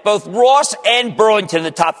tenant with both Ross and Burlington in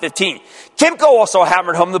the top 15. Kimco also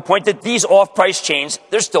hammered home the point that these off-price chains,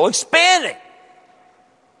 they're still expanding.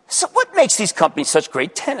 So what makes these companies such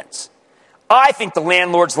great tenants? I think the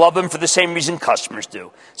landlords love them for the same reason customers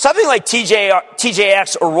do. Something like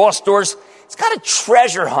TJX or Ross stores, it's got a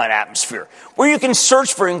treasure hunt atmosphere where you can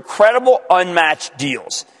search for incredible unmatched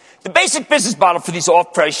deals. The basic business model for these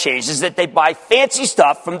off-price chains is that they buy fancy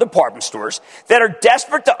stuff from department stores that are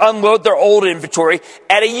desperate to unload their old inventory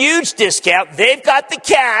at a huge discount. They've got the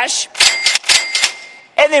cash,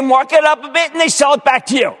 and they mark it up a bit, and they sell it back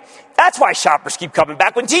to you. That's why shoppers keep coming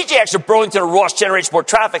back. When TJX or Burlington or Ross generates more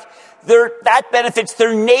traffic, that benefits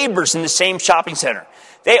their neighbors in the same shopping center.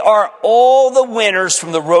 They are all the winners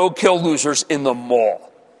from the roadkill losers in the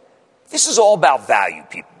mall. This is all about value,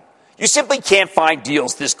 people. You simply can't find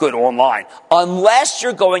deals this good online unless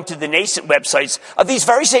you're going to the nascent websites of these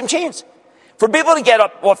very same chains. For people to get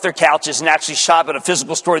up off their couches and actually shop at a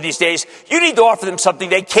physical store these days, you need to offer them something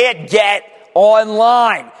they can't get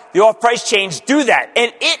online. The off-price chains do that,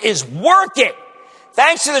 and it is working.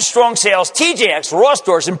 Thanks to the strong sales, TJX, Ross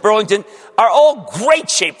stores, and Burlington are all great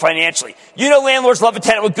shape financially. You know landlords love a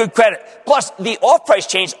tenant with good credit. Plus, the off-price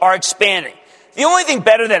chains are expanding. The only thing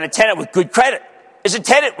better than a tenant with good credit is a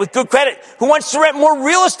tenant with good credit who wants to rent more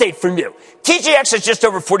real estate from you. TJX has just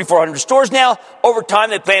over 4,400 stores now. Over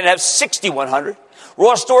time, they plan to have 6,100.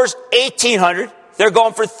 Ross stores, 1,800. They're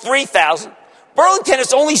going for 3,000. Burlington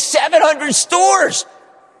has only 700 stores.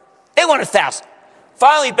 They want 1,000.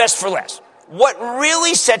 Finally, best for last. What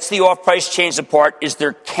really sets the off-price chains apart is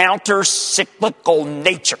their counter-cyclical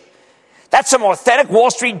nature. That's some authentic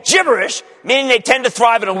Wall Street gibberish, meaning they tend to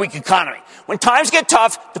thrive in a weak economy. When times get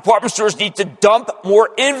tough, department stores need to dump more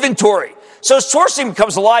inventory. So sourcing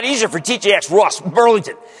becomes a lot easier for TJX, Ross,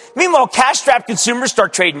 Burlington. Meanwhile, cash-strapped consumers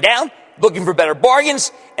start trading down, looking for better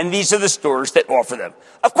bargains, and these are the stores that offer them.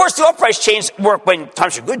 Of course, the off-price chains work when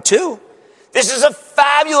times are good, too. This is a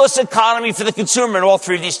fabulous economy for the consumer, and all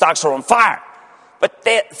 3 of these stocks are on fire. But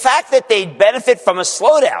the fact that they benefit from a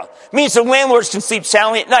slowdown means the landlords can sleep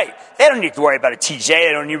soundly at night. They don't need to worry about a TJ.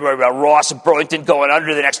 They don't need to worry about Ross and Burlington going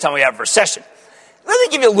under the next time we have a recession. Let me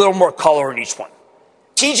give you a little more color in each one.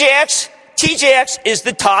 TJX is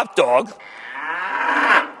the top dog.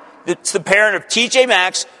 It's the parent of TJ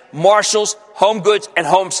Maxx, Marshalls, Home Goods, and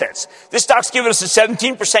HomeSense. This stock's given us a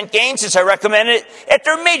 17% gain since I recommended it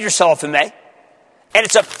after a major sell-off in May. And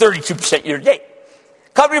it's up 32% year-to-date.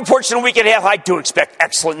 Company reports in a week and a half. I do expect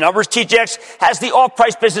excellent numbers. TJX has the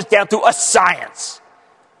off-price business down to a science.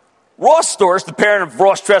 Ross stores, the parent of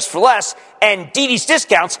Ross Dress for Less, and DD's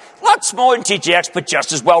Discounts, a lot smaller than TJX, but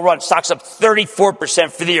just as well run. Stock's up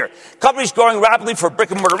 34% for the year. Company's growing rapidly for a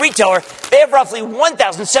brick-and-mortar retailer. They have roughly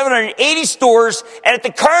 1,780 stores, and at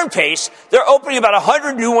the current pace, they're opening about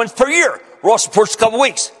 100 new ones per year. Ross reports a couple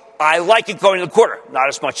weeks. I like it going to the quarter, not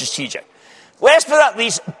as much as TJ. Last but not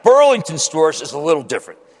least, Burlington stores is a little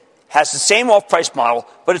different. Has the same off-price model,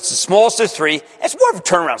 but it's the smallest of 3. It's more of a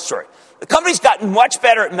turnaround story. The company's gotten much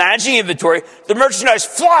better at managing inventory. The merchandise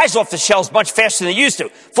flies off the shelves much faster than they used to.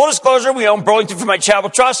 Full disclosure, we own Burlington for my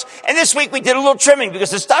charitable trust, and this week we did a little trimming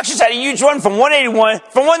because the stock just had a huge run from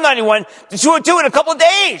 191 to 202 in a couple of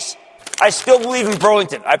days. I still believe in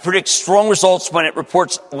Burlington. I predict strong results when it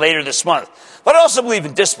reports later this month. But I also believe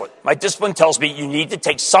in discipline. My discipline tells me you need to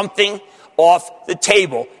take something off the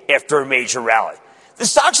table after a major rally. The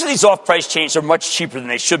stocks of these off-price chains are much cheaper than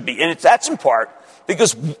they should be, and that's in part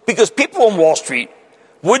because people on Wall Street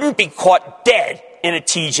wouldn't be caught dead in a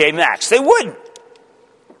TJ Maxx. They wouldn't.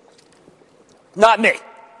 Not me.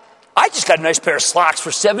 I just got a nice pair of slacks for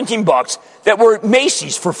 $17 that were at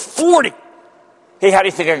Macy's for $40. Hey, how do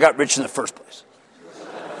you think I got rich in the first place?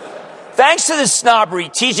 Thanks to this snobbery,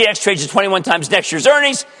 TJX trades at 21 times next year's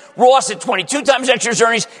earnings, Ross at 22 times next year's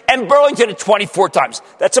earnings, and Burlington at 24 times.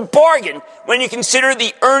 That's a bargain when you consider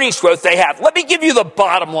the earnings growth they have. Let me give you the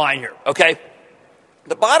bottom line here, okay?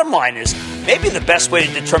 The bottom line is, maybe the best way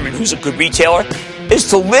to determine who's a good retailer is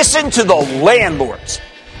to listen to the landlords.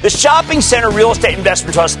 The shopping center real estate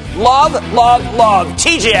investment trusts love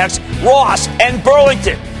TJX, Ross, and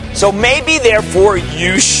Burlington. So maybe, therefore,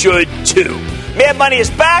 you should too. Mad Money is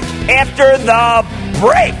back after the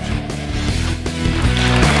break.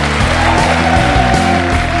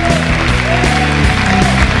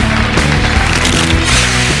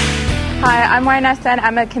 Hi, I'm YNSN.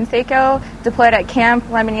 I'm a Conseco deployed at Camp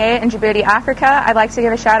Lemonnier in Djibouti, Africa. I'd like to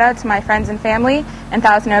give a shout out to my friends and family in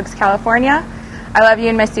Thousand Oaks, California. I love you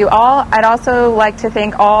and miss you all. I'd also like to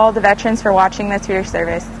thank all the veterans for watching this for your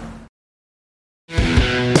service.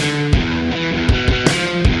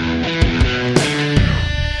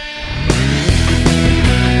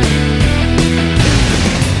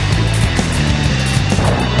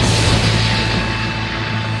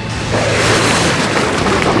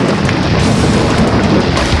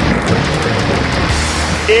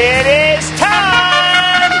 It is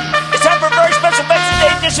time! It's time for a very special Veterans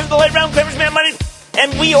Day edition of the Late Round Cravers Man Money.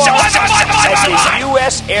 And we are at the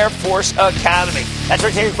U.S. Air Force Academy. That's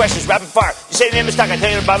right, take your questions, rapid fire. You say the name of stock, I tell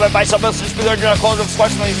you buy something else, just be there, do not call it,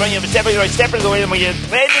 squash money, run you, step in the way when you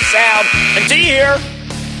play the sound until you hear.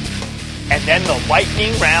 And then the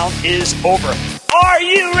lightning round is over. Are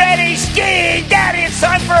you ready, skiing daddy? It's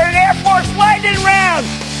time for an Air Force lightning round.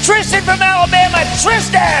 Tristan from Alabama.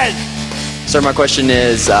 Tristan! Sir, my question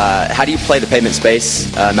is, how do you play the payment space?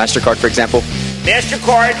 MasterCard, for example?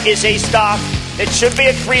 MasterCard is a stock that should be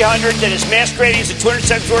at 300, that is masquerading as a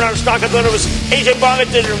 $274 stock. I thought it was AJ Bonga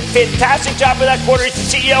did a fantastic job with that quarter. He's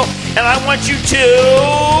the CEO, and I want you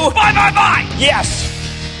to buy. Yes.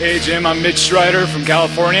 Hey, Jim, I'm Mitch Schreider from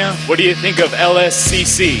California. What do you think of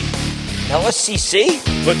LSCC? LSCC?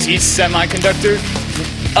 Lattice Semiconductor?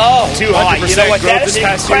 Oh, 200% you know what? growth That is this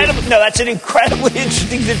past incredible. year. No, that's an incredibly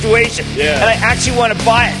interesting situation. Yeah. And I actually want to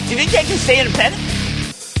buy it. Do you think I can stay independent?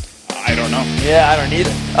 I don't know. Yeah, I don't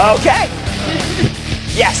either. Okay.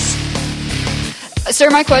 Yes. Sir,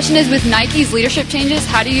 my question is, with Nike's leadership changes,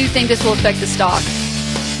 how do you think this will affect the stock?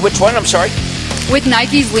 Which one? I'm sorry? With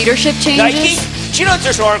Nike's leadership changes? Nike? Do you know that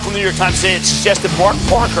there's an article in the New York Times today that suggests that Mark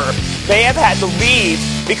Parker may have had to leave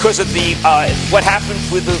because of the what happened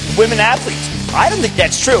with the women athletes? I don't think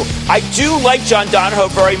that's true. I do like John Donahoe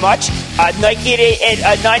very much. Nike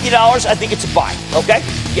at $90, I think it's a buy. Okay?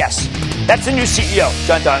 Yes. That's the new CEO,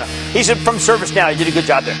 John Donahoe. He's from ServiceNow. He did a good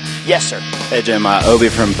job there. Yes, sir. Hey, Jim. Obi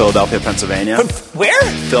from Philadelphia, Pennsylvania. From where?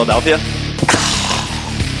 Philadelphia.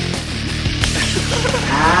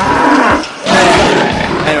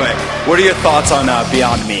 Anyway, what are your thoughts on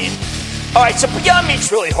Beyond Meat? All right, so Beyond Meat's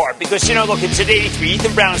really hard because, look, it's at 83.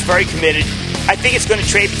 Ethan Brown is very committed. I think it's going to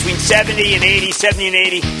trade between 70 and 80, 70 and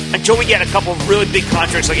 80, until we get a couple of really big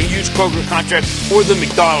contracts, like a huge Kroger contract or the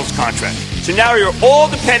McDonald's contract. So now you're all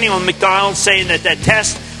depending on McDonald's saying that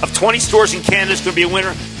test of 20 stores in Canada is going to be a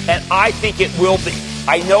winner, and I think it will be.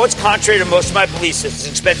 I know it's contrary to most of my beliefs. It's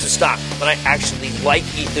an expensive stock, but I actually like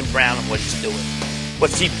Ethan Brown and what he's doing.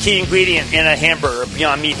 What's the key ingredient in a hamburger, a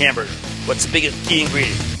Beyond Meat hamburger? What's the biggest key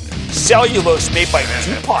ingredient? Cellulose made by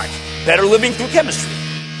DuPont. Better living through chemistry.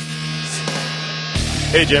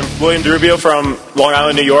 Hey, Jim. William DeRubio from Long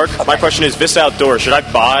Island, New York. Okay. My question is, Vista Outdoor, should I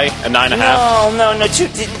buy a 9.5? No.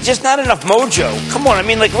 Just not enough mojo. Come on. I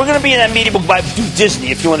mean, we're going to be in that meeting by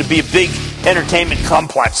Disney if you want to be a big entertainment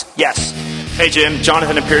complex. Yes. Hey, Jim.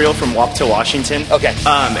 Jonathan Imperial from Wapta, Washington. Okay.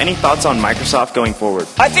 Any thoughts on Microsoft going forward?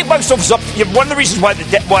 I think Microsoft was up. One of the reasons why the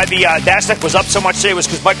NASDAQ was up so much today was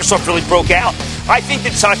because Microsoft really broke out. I think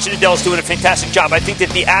that Satya Nadella is doing a fantastic job. I think that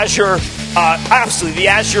the Azure,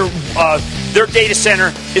 their data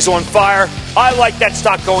center is on fire. I like that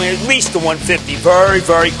stock going at least to 150 very,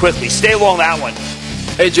 very quickly. Stay along that one.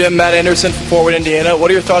 Hey, Jim. Matt Anderson from Fort Worth, Indiana.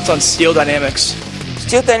 What are your thoughts on Steel Dynamics?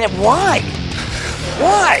 Steel Dynamics? Why?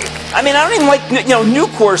 I mean, I don't even like,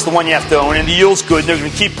 Nucor is the one you have to own, and the yield's good, and they're going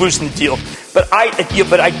to keep boosting the deal. But I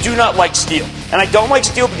do not like steel. And I don't like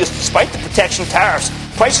steel because despite the protection tariffs,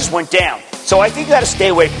 prices went down. So I think you got to stay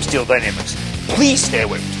away from Steel Dynamics. Please stay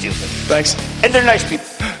away from Steel Dynamics. Thanks. And they're nice people.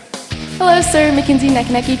 Hello, sir. Mackenzie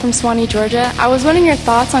Neckenecke from Swanee, Georgia. I was wondering your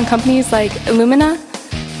thoughts on companies like Illumina.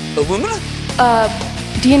 Illumina?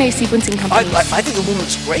 DNA sequencing companies. I think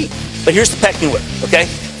Illumina's great. But here's the pecking order, okay?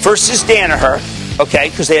 First is Danaher, okay,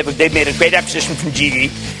 because they've made a great acquisition from GE.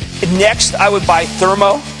 Next, I would buy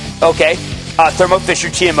Thermo, okay? Thermo Fisher,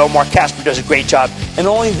 TMO. Mark Casper does a great job. And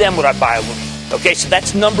only then would I buy Illumina. Okay, so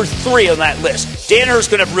that's number 3 on that list. Danaher is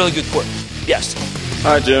going to have a really good quarter. Yes.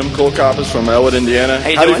 Hi, Jim. Cole Coppice from Elwood, Indiana.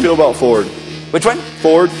 How do you feel about Ford? Which one?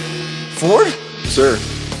 Ford. Ford? Sir.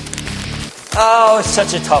 Oh, it's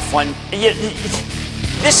such a tough one.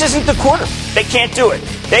 this isn't the quarter. They can't do it.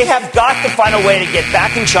 They have got to find a way to get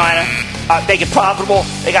back in China, make it profitable.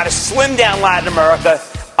 They got to slim down Latin America.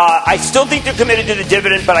 I still think they're committed to the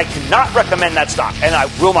dividend, but I cannot recommend that stock, and I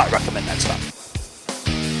will not recommend that stock.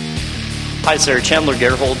 Hi, sir. Chandler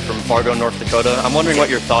Gerhold from Fargo, North Dakota. I'm wondering what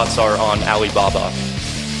your thoughts are on Alibaba.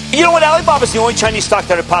 You know what? Alibaba's the only Chinese stock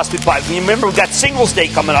that I'd possibly buy. You remember, we've got Singles Day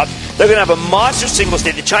coming up. They're going to have a monster Singles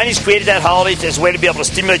Day. The Chinese created that holiday as a way to be able to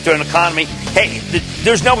stimulate their economy. Hey,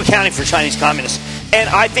 there's no accounting for Chinese communists. And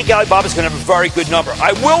I think Alibaba's going to have a very good number.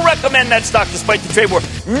 I will recommend that stock despite the trade war.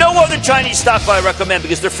 No other Chinese stock will I recommend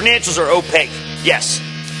because their financials are opaque. Yes.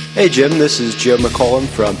 Hey, Jim, this is Joe McCollum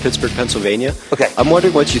from Pittsburgh, Pennsylvania. Okay. I'm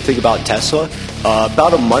wondering what you think about Tesla.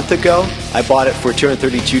 About a month ago, I bought it for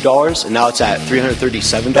 $232, and now it's at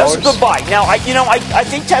 $337. That's a good buy. Now, I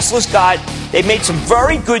think Tesla's they made some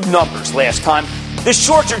very good numbers last time. The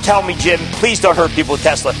shorts are telling me, Jim, please don't hurt people with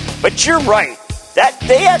Tesla. But you're right. That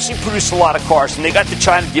they actually produce a lot of cars, and they got the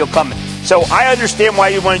China deal coming. So I understand why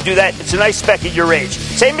you want to do that. It's a nice spec at your age.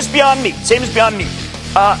 Same as Beyond Meat.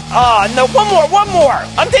 No, one more.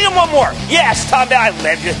 I'm taking one more. Yes, Tom,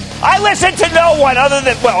 I listen to no one other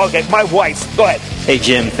than, my wife. Go ahead. Hey,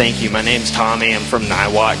 Jim, thank you. My name's Tommy. I'm from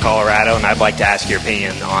Niwot, Colorado, and I'd like to ask your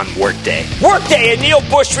opinion on Workday. Workday and Neil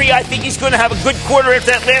Bushry, I think he's going to have a good quarter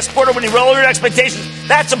after that last quarter when he rolled over expectations.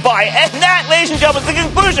 That's a buy. And that, ladies and gentlemen, is the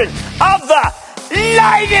conclusion of the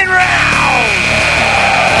Lightning Round.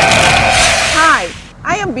 Hi,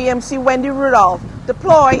 I am BMC Wendy Rudolph,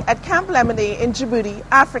 deployed at Camp Lemonade in Djibouti,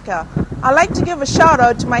 Africa. I'd like to give a shout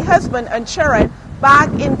out to my husband and children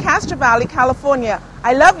back in Castro Valley, California.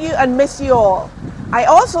 I love you and miss you all. I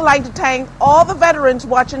also like to thank all the veterans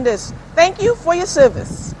watching this. Thank you for your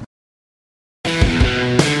service.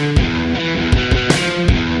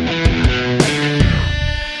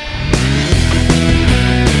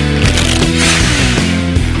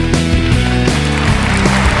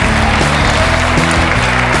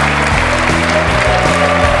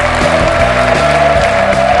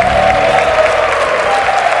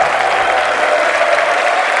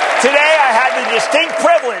 Distinct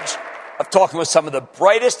privilege of talking with some of the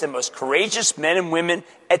brightest and most courageous men and women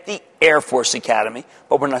at the Air Force Academy.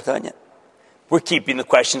 But we're not done yet. We're keeping the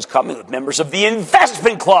questions coming with members of the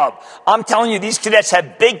Investment Club. I'm telling you, these cadets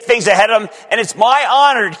have big things ahead of them, and it's my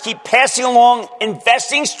honor to keep passing along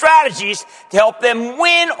investing strategies to help them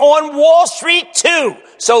win on Wall Street, too.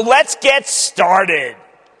 So let's get started.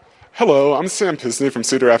 Hello, I'm Sam Pisney from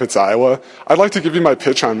Cedar Rapids, Iowa. I'd like to give you my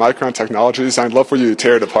pitch on Micron Technologies, and I'd love for you to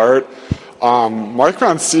tear it apart.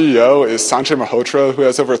 Micron's CEO is Sanjay Malhotra, who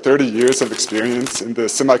has over 30 years of experience in the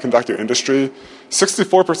semiconductor industry.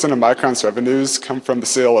 64% of Micron's revenues come from the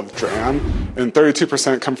sale of DRAM, and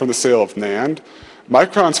 32% come from the sale of NAND.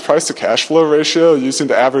 Micron's price-to-cash flow ratio, using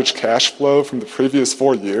the average cash flow from the previous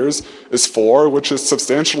 4 years, is 4, which is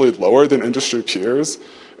substantially lower than industry peers.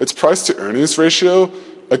 Its price-to-earnings ratio,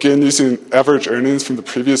 again, using average earnings from the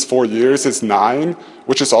previous 4 years, is 9,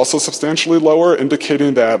 which is also substantially lower,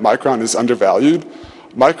 indicating that Micron is undervalued.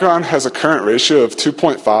 Micron has a current ratio of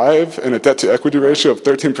 2.5 and a debt-to-equity ratio of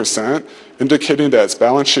 13%, indicating that its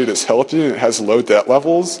balance sheet is healthy and it has low debt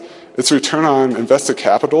levels. Its return on invested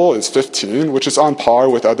capital is 15, which is on par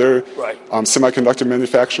with other semiconductor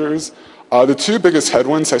manufacturers. The two biggest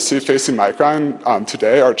headwinds I see facing Micron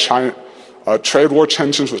today are trade war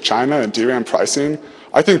tensions with China and DRAM pricing.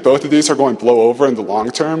 I think both of these are going to blow over in the long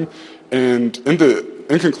term. And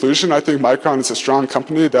in conclusion, I think Micron is a strong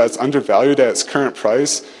company that's undervalued at its current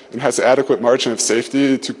price and has an adequate margin of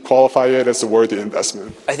safety to qualify it as a worthy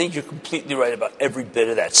investment. I think you're completely right about every bit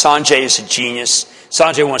of that. Sanjay is a genius.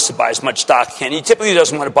 Sanjay wants to buy as much stock as he can. He typically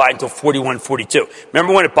doesn't want to buy until 41, 42.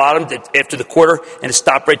 Remember when it bottomed after the quarter and it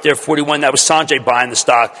stopped right there at 41? That was Sanjay buying the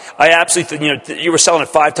stock. I absolutely think, you were selling at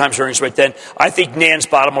 5 times earnings right then. I think NAND's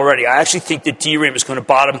bottom already. I actually think that DRAM is going to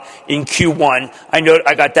bottom in Q1.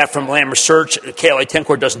 I got that from Lam Research. KLA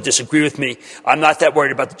Tencor doesn't disagree with me. I'm not that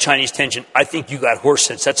worried about the Chinese tension. I think you got horse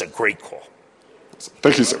sense. That's a great call.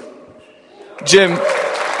 Thank you, sir. Jim.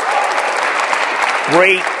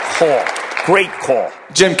 Great call. Great call.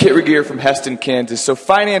 Jim Kitregear from Heston, Kansas. So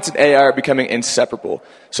finance and AI are becoming inseparable.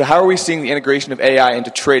 So how are we seeing the integration of AI into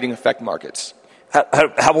trading affect markets?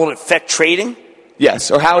 How will it affect trading? Yes.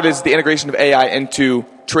 Or how does the integration of AI into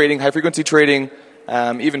trading, high-frequency trading,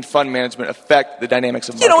 even fund management affect the dynamics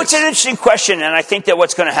of markets? It's an interesting question, and I think that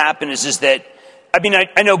what's going to happen is that,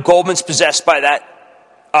 I know Goldman's possessed by that,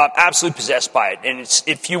 absolutely possessed by it. And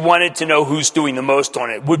if you wanted to know who's doing the most on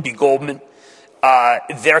it, it would be Goldman.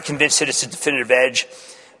 They're convinced that it's a definitive edge.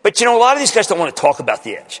 But, a lot of these guys don't want to talk about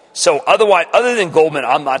the edge. So other than Goldman,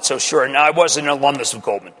 I'm not so sure. Now, I was an alumnus of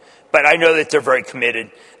Goldman, but I know that they're very committed.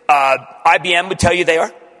 IBM would tell you they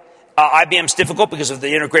are. IBM's difficult because of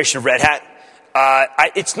the integration of Red Hat.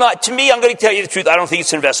 It's not, to me, I'm going to tell you the truth, I don't think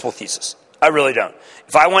it's an investable thesis. I really don't.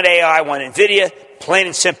 If I want AI, I want NVIDIA, plain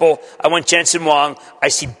and simple. I want Jensen Huang. I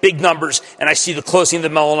see big numbers, and I see the closing of the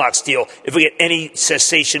Mellanox deal if we get any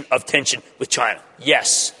cessation of tension with China.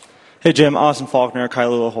 Yes. Hey, Jim. Austin Faulkner,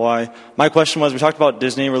 Kailua, Hawaii. My question was, we talked about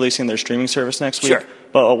Disney releasing their streaming service next week. Sure.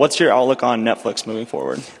 But what's your outlook on Netflix moving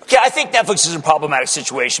forward? Okay, I think Netflix is a problematic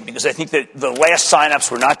situation because I think that the last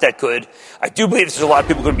signups were not that good. I do believe there's a lot of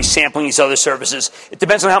people going to be sampling these other services. It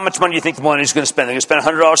depends on how much money you think the millennials are going to spend. They're going to spend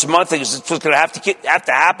 $100 a month. It's what's going to have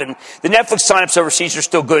to happen. The Netflix signups overseas are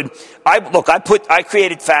still good. I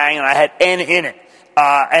created Fang and I had N in it.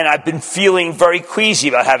 And I've been feeling very queasy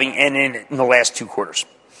about having N in it in the last 2 quarters.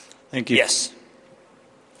 Thank you. Yes.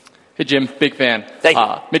 Hey, Jim. Big fan. Thank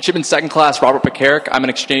you. Midshipman second class, Robert Pekarik. I'm an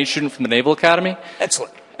exchange student from the Naval Academy.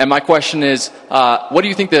 Excellent. And my question is, what do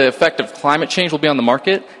you think the effect of climate change will be on the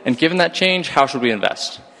market? And given that change, how should we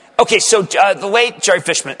invest? Okay, so the late Jerry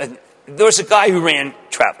Fishman, there was a guy who ran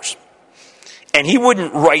Travelers. And he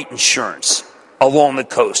wouldn't write insurance along the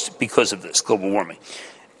coast because of this global warming.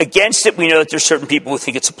 Against it, we know that there's certain people who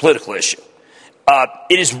think it's a political issue.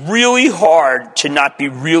 It is really hard to not be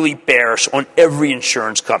really bearish on every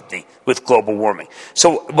insurance company with global warming.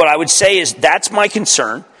 So what I would say is that's my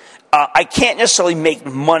concern. I can't necessarily make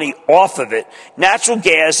money off of it. Natural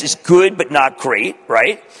gas is good but not great,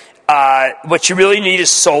 right? What you really need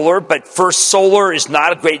is solar, but first, solar is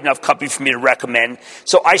not a great enough company for me to recommend.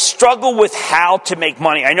 So I struggle with how to make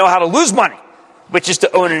money. I know how to lose money, which is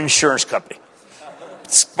to own an insurance company.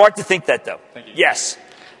 It's smart to think that, though. Thank you. Yes.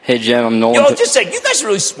 Hey, Jim, I'm Nolan. Just say, you guys are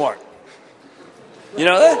really smart. You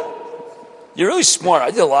know that? You're really smart. I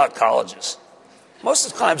did a lot of colleges. Most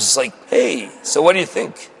of the times it's like, hey, so what do you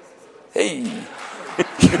think? Hey. You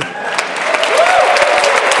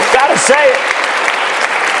gotta say it.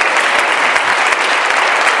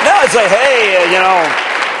 No, it's like, hey,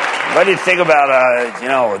 what do you think about,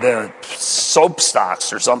 the soap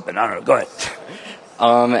stocks or something? I don't know. Go ahead.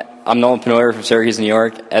 I'm Nolan Penoyer from Syracuse, New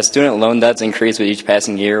York. As student loan debts increase with each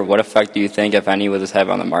passing year, what effect do you think, if any, will this have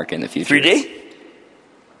on the market in the future? 3D?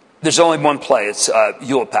 There's only one play. It's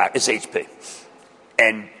Hewlett Packard. It's HP.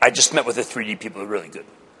 And I just met with the 3D people who are really good.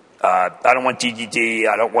 I don't want DDD.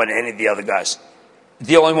 I don't want any of the other guys.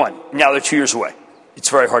 The only one. Now they're 2 years away. It's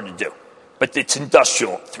very hard to do. But it's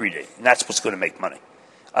industrial 3D, and that's what's going to make money.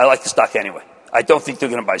 I like the stock anyway. I don't think they're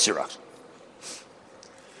going to buy Xerox.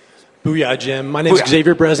 Booyah, Jim. My name is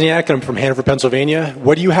Xavier Bresniak, and I'm from Hanover, Pennsylvania.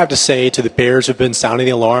 What do you have to say to the bears who have been sounding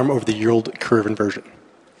the alarm over the yield curve inversion?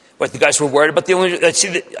 What, the guys who were worried about the only... here's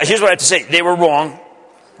what I have to say. They were wrong.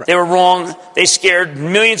 Right. They were wrong. They scared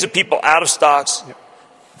millions of people out of stocks. Yep.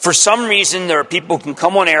 For some reason, there are people who can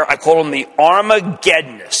come on air. I call them the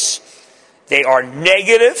Armageddonists. They are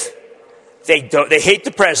negative. They hate the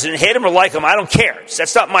president. Hate him or like him, I don't care.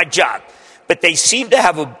 That's not my job. But they seem to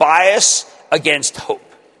have a bias against hope.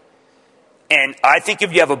 And I think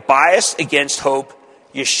if you have a bias against hope,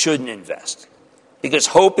 you shouldn't invest. Because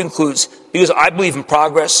hope includes, because I believe in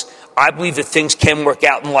progress, I believe that things can work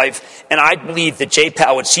out in life, and I believe that Jay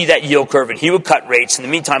Powell would see that yield curve and he would cut rates. In the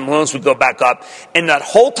meantime, loans would go back up. And that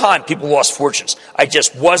whole time, people lost fortunes. I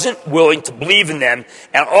just wasn't willing to believe in them.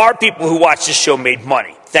 And our people who watch this show made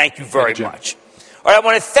money. Thank you very much. All right, I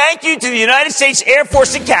want to thank you to the United States Air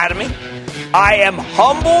Force Academy. I am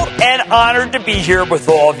humbled and honored to be here with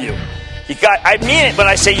all of you. I mean it when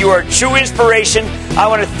I say you are a true inspiration. I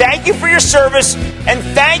want to thank you for your service and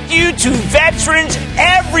thank you to veterans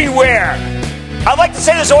everywhere. I'd like to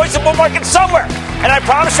say there's always a bull market somewhere, and I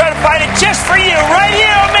promise to try to find it just for you right here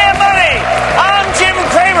on Mad Money. I'm Jim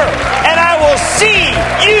Cramer, and I will see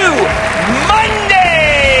you Monday.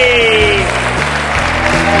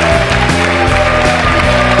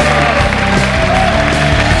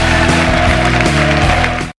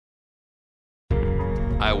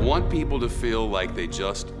 I want people to feel like they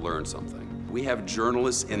just learned something. We have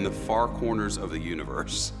journalists in the far corners of the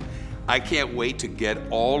universe. I can't wait to get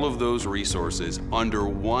all of those resources under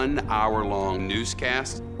 1 hour-long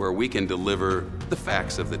newscast where we can deliver the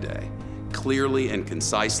facts of the day, clearly and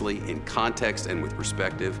concisely, in context and with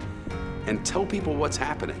perspective, and tell people what's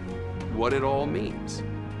happening, what it all means.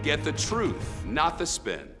 Get the truth, not the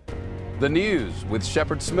spin. The News with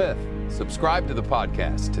Shepard Smith. Subscribe to the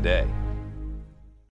podcast today.